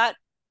 know that that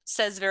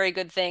says very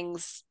good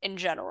things in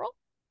general.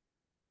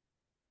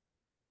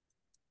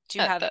 Do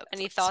you have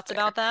any That's thoughts fair.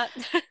 about that?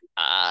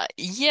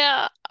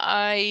 Yeah,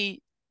 I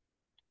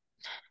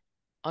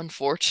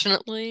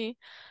unfortunately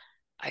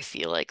I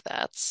feel like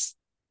that's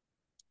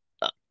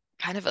a,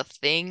 kind of a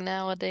thing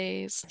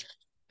nowadays.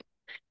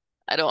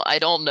 I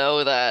don't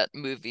know that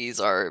movies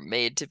are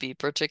made to be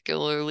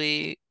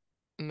particularly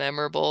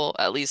memorable,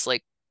 at least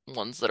like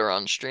ones that are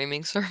on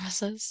streaming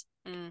services.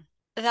 Mm.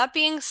 That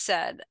being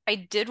said, I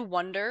did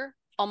wonder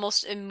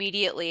almost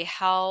immediately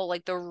how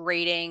like the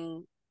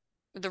ratings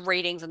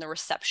and the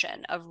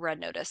reception of Red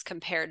Notice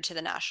compared to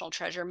the National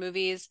Treasure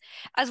movies,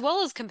 as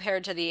well as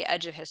compared to the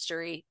Edge of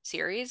History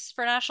series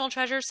for National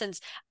Treasure,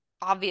 since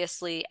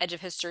obviously Edge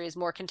of History is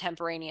more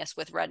contemporaneous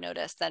with Red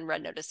Notice than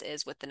Red Notice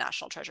is with the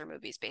National Treasure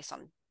movies based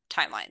on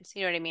timelines.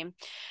 You know what I mean?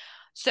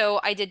 So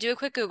I did do a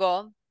quick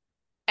Google,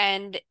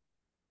 and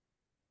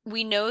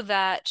we know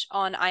that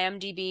on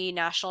IMDb,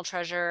 National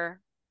Treasure,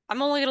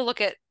 I'm only going to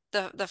look at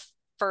the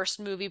first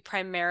movie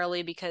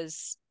primarily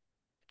because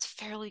it's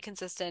fairly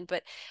consistent,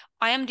 but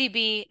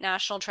IMDb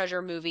National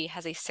Treasure movie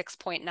has a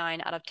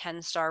 6.9 out of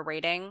 10 star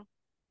rating.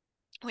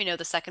 We know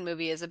the second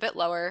movie is a bit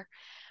lower.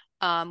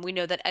 We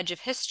know that Edge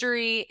of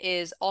History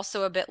is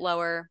also a bit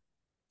lower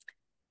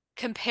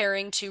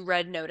comparing to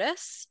Red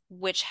Notice,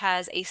 which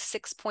has a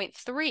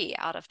 6.3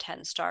 out of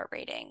 10 star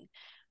rating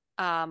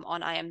on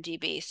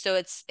IMDb. So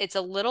it's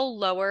a little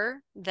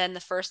lower than the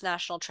first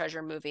National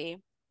Treasure movie.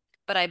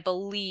 but I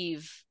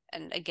believe,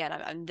 and again,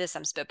 I'm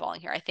spitballing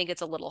here. I think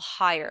it's a little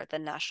higher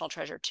than National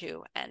Treasure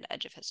 2 and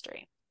Edge of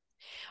History.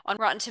 On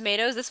Rotten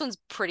Tomatoes, this one's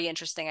pretty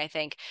interesting, I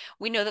think.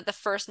 We know that the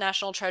first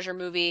National Treasure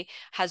movie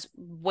has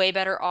way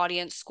better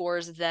audience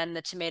scores than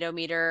the Tomato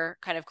Meter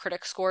kind of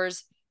critic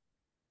scores.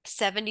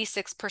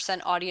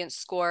 76% audience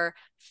score,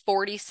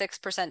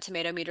 46%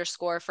 Tomato Meter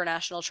score for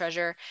National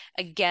Treasure.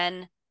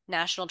 Again,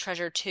 National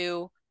Treasure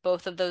 2,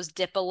 both of those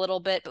dip a little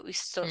bit, but we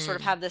sort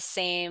of Mm. have the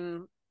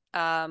same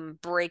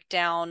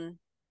breakdown,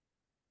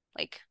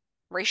 like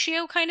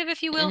ratio, kind of,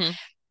 if you will. Hmm.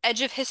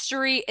 Edge of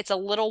History, it's a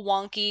little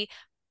wonky.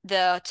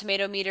 The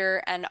Tomato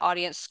Meter and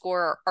audience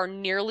score are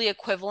nearly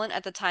equivalent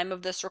at the time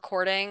of this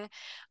recording,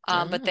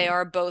 but they Oh.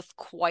 are both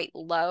quite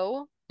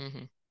low.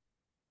 Hmm.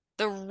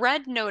 The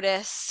Red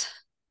Notice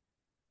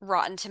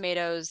Rotten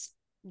Tomatoes,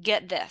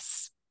 get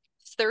this,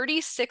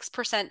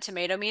 36%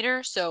 Tomato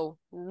Meter, so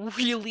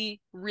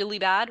really, really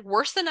bad,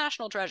 worse than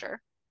National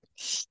Treasure.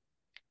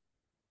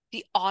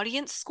 The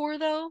audience score,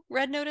 though,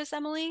 Red Notice,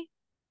 Emily,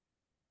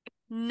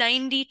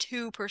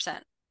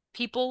 92%.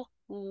 People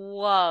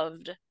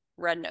loved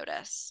Red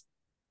Notice.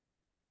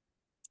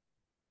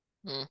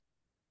 Mm.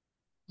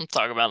 We'll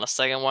talk about in a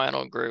second why I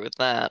don't agree with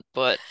that.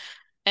 But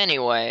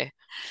anyway,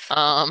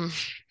 um,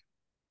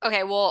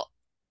 Okay, well,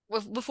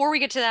 before we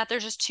get to that,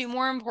 there's just two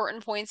more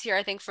important points here,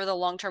 I think, for the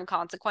long-term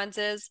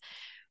consequences.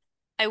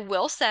 I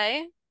will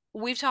say,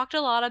 we've talked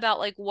a lot about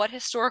like what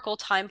historical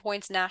time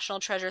points National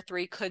Treasure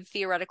 3 could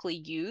theoretically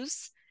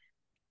use.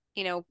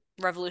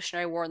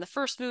 Revolutionary War in the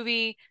first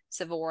movie,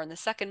 Civil War in the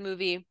second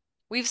movie.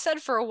 We've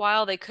said for a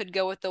while they could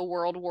go with the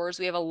world wars.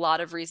 We have a lot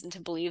of reason to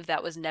believe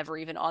that was never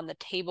even on the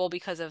table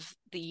because of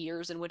the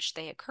years in which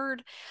they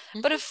occurred.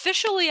 But mhm.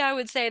 officially, I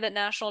would say that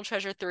National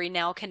Treasure 3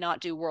 now cannot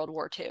do World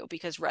War II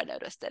because Red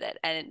Notice did it,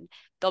 and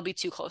they'll be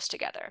too close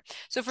together.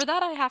 So for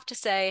that, I have to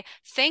say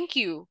thank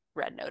you,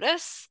 Red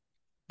Notice.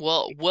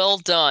 Well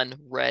done,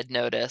 Red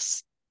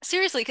Notice.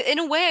 Seriously, in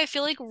a way, I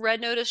feel like Red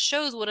Notice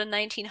shows what a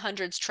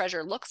 1900s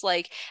treasure looks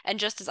like. And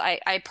just as I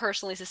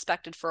personally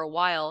suspected for a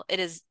while, it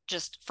is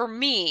just, for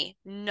me,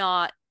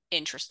 not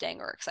interesting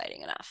or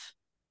exciting enough.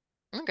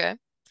 Okay.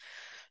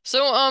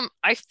 So,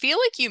 I feel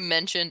like you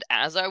mentioned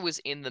as I was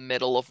in the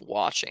middle of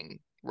watching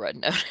Red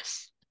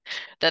Notice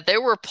that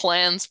there were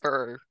plans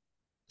for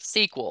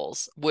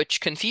sequels,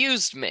 which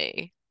confused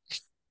me.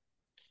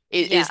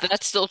 Is Yeah.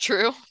 that still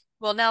true?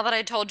 Well, now that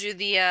I told you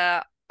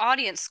the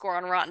audience score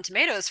on Rotten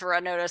Tomatoes for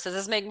Red Notice, does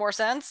this make more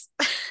sense?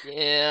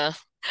 Yeah.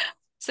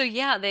 So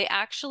yeah, they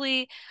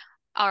actually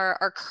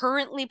are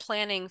currently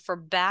planning for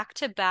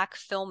back-to-back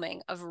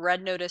filming of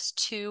Red Notice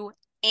 2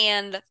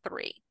 and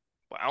 3.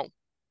 Wow.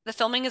 The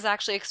filming is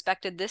actually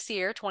expected this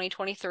year,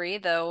 2023,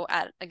 though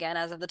again,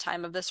 as of the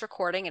time of this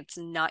recording, it's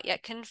not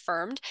yet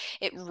confirmed.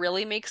 It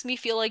really makes me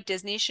feel like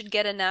Disney should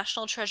get a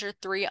National Treasure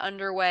 3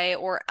 underway,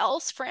 or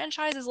else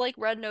franchises like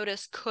Red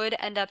Notice could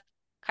end up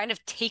kind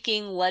of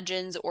taking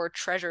legends or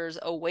treasures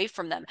away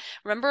from them.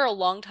 Remember a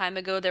long time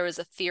ago there was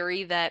a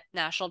theory that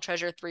National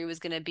Treasure 3 was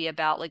going to be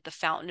about like the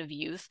Fountain of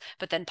Youth,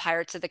 but then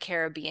Pirates of the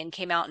Caribbean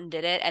came out and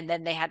did it, and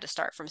then they had to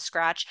start from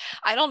scratch.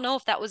 I don't know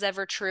if that was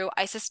ever true.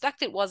 I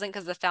suspect it wasn't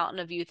because the Fountain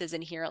of Youth is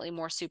inherently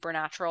more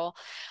supernatural.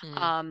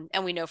 Hmm.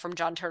 And we know from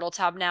John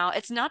Turteltaub now,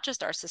 it's not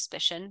just our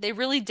suspicion. They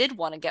really did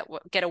want to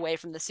get away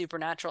from the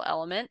supernatural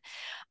element.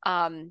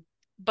 Um,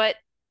 but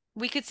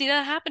we could see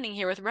that happening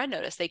here with Red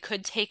Notice. They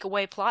could take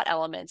away plot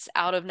elements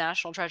out of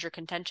National Treasure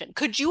contention.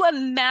 Could you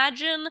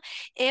imagine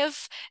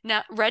if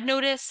Red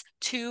Notice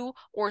 2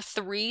 or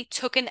 3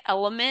 took an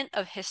element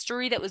of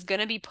history that was going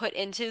to be put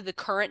into the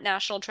current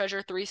National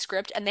Treasure 3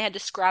 script and they had to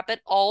scrap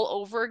it all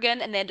over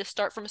again and they had to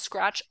start from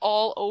scratch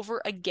all over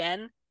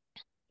again?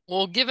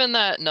 Well, given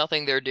that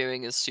nothing they're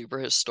doing is super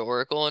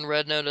historical in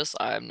Red Notice,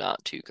 I'm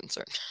not too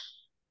concerned.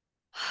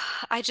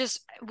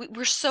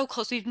 We're so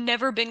close. We've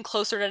never been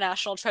closer to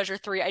National Treasure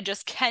 3. I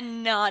just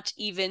cannot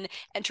even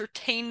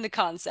entertain the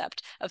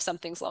concept of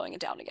something slowing it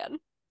down again.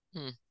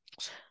 Hmm.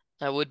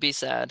 That would be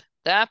sad.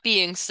 That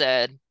being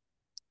said,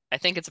 I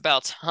think it's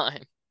about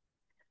time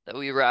that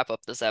we wrap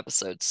up this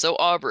episode. So,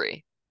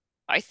 Aubrey,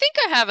 I think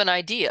I have an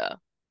idea,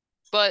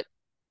 but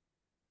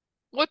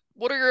what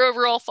are your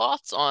overall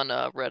thoughts on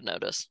Red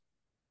Notice?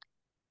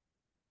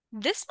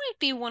 This might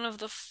be one of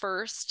the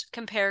first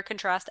compare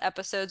contrast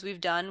episodes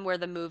we've done where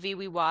the movie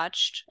we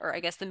watched, or I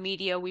guess the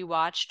media we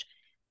watched,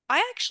 I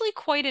actually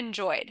quite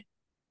enjoyed.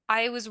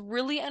 I was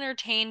really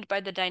entertained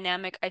by the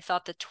dynamic. I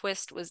thought the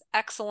twist was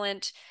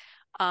excellent.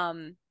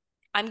 Um,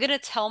 I'm gonna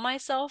tell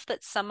myself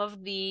that some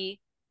of the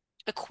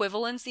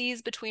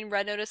equivalencies between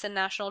Red Notice and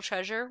National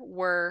Treasure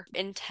were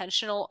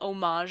intentional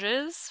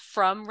homages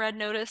from Red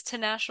Notice to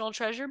National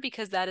Treasure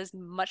because that is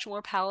much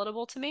more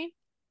palatable to me.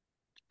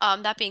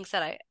 That being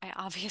said, I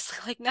obviously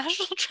like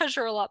National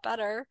Treasure a lot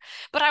better.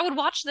 But I would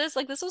watch this.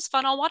 Like this was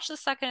fun. I'll watch the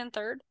second and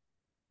third.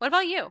 What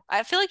about you?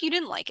 I feel like you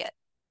didn't like it.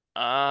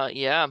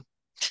 Yeah.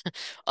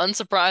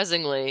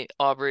 Unsurprisingly,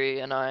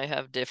 Aubrey and I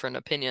have different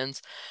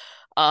opinions.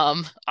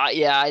 Yeah,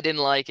 I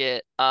didn't like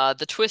it.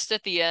 The twist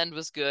at the end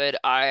was good.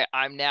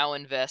 I'm now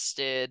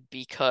invested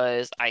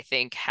because I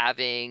think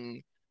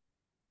having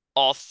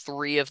all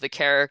three of the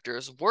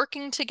characters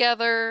working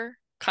together,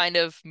 kind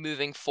of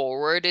moving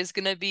forward, is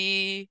going to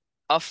be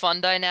a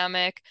fun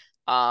dynamic.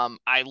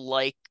 I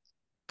like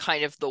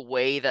kind of the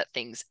way that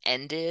things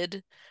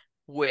ended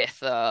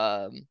with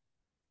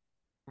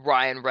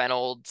Ryan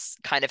Reynolds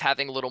kind of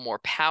having a little more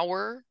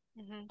power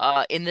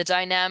Mm-hmm. in the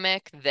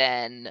dynamic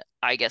than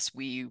I guess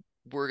we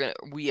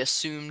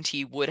assumed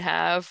he would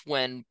have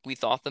when we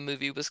thought the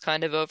movie was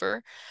kind of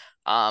over.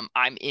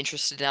 I'm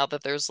interested now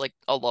that there's like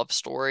a love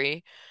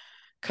story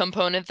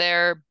component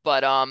there,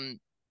 but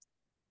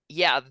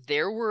yeah,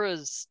 there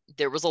was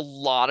a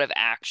lot of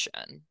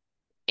action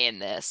in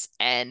this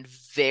and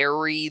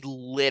very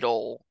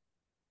little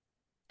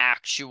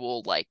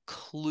actual like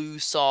clue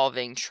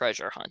solving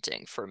treasure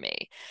hunting for me.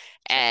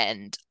 Sure.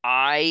 And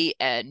I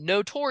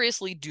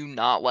notoriously do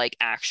not like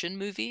action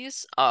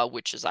movies,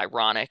 which is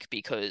ironic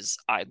because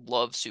I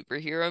love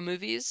superhero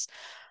movies.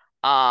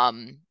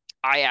 Um,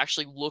 I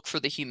actually look for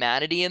the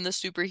humanity in the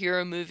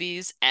superhero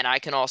movies, and I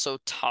can also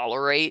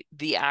tolerate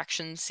the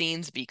action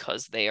scenes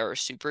because they are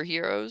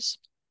superheroes.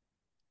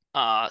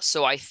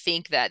 So I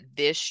think that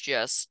this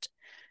just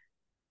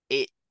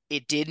it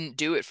it didn't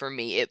do it for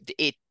me.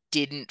 It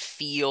didn't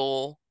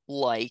feel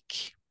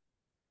like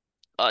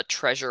a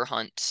treasure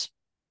hunt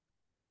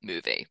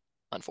movie,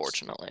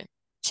 unfortunately.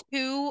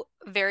 Two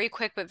very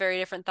quick but very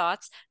different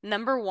thoughts.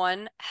 Number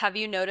one, have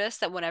you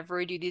noticed that whenever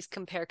we do these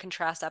compare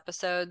contrast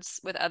episodes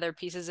with other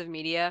pieces of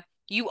media,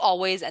 you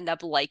always end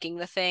up liking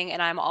the thing,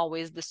 and I'm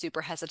always the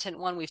super hesitant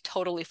one. We've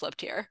totally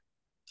flipped here.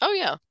 Oh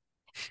yeah.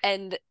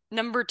 And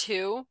number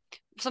two,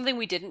 something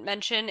we didn't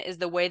mention is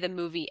the way the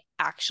movie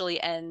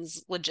actually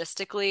ends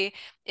logistically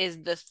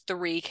is the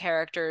three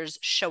characters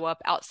show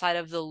up outside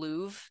of the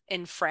Louvre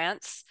in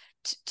France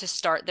to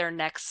start their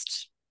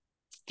next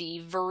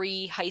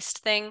thievery heist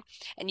thing.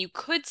 And you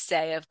could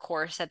say, of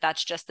course, that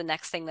that's just the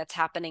next thing that's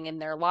happening in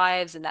their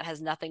lives and that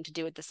has nothing to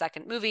do with the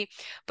second movie.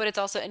 But it's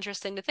also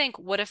interesting to think,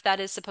 what if that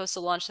is supposed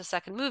to launch the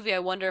second movie? I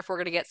wonder if we're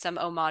going to get some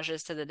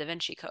homages to the Da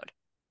Vinci Code.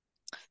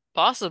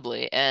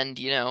 Possibly. And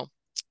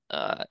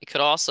it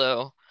could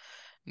also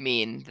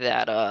mean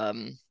that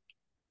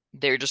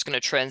they're just going to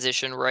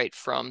transition right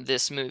from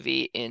this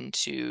movie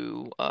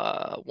into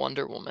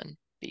Wonder Woman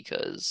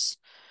because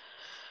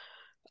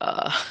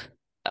uh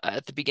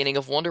at the beginning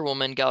of Wonder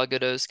Woman, Gal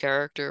Gadot's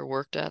character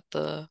worked at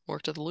the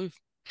Louvre.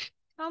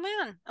 Oh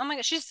man. Oh my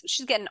God. She's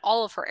getting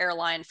all of her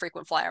airline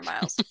frequent flyer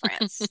miles to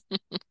France.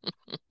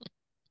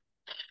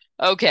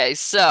 Okay,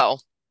 so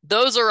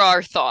those are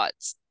our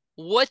thoughts.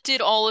 What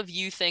did all of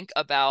you think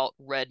about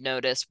Red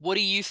Notice? What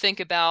do you think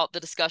about the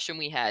discussion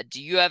we had?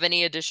 Do you have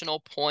any additional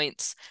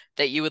points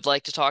that you would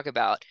like to talk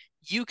about?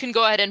 You can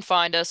go ahead and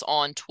find us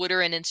on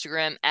Twitter and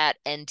Instagram at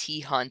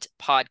NT Hunt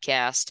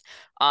Podcast.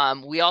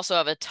 We also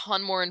have a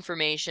ton more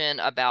information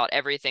about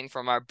everything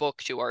from our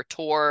book to our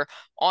tour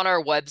on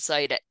our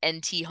website at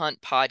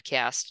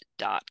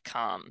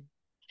nthuntpodcast.com.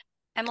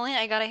 Emily,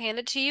 I gotta hand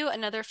it to you.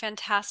 Another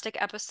fantastic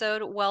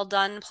episode. Well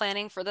done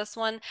planning for this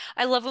one.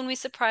 I love when we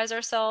surprise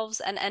ourselves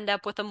and end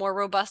up with a more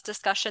robust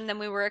discussion than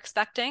we were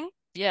expecting.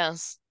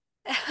 Yes,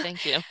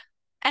 thank you.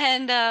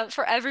 And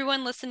for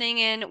everyone listening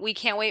in, we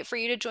can't wait for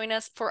you to join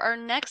us for our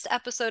next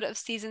episode of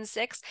season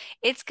 6.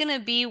 It's going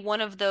to be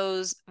one of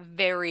those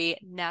very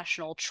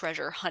national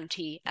treasure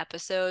hunty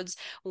episodes,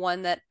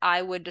 one that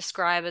I would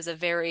describe as a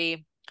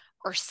very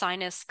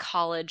Ursinus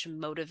College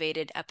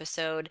motivated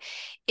episode.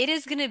 It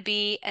is going to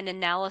be an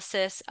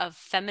analysis of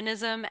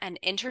feminism and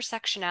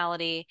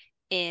intersectionality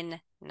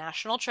in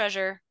National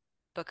Treasure,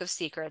 Book of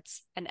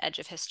Secrets, and Edge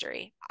of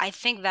History. I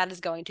think that is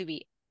going to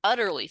be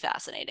utterly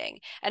fascinating.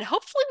 And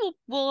hopefully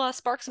we'll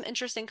spark some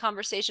interesting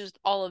conversations with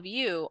all of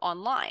you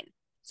online.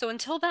 So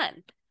until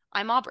then,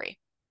 I'm Aubrey,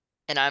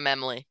 And I'm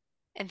Emily.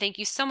 and thank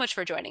you so much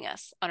for joining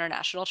us on our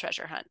National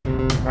Treasure Hunt.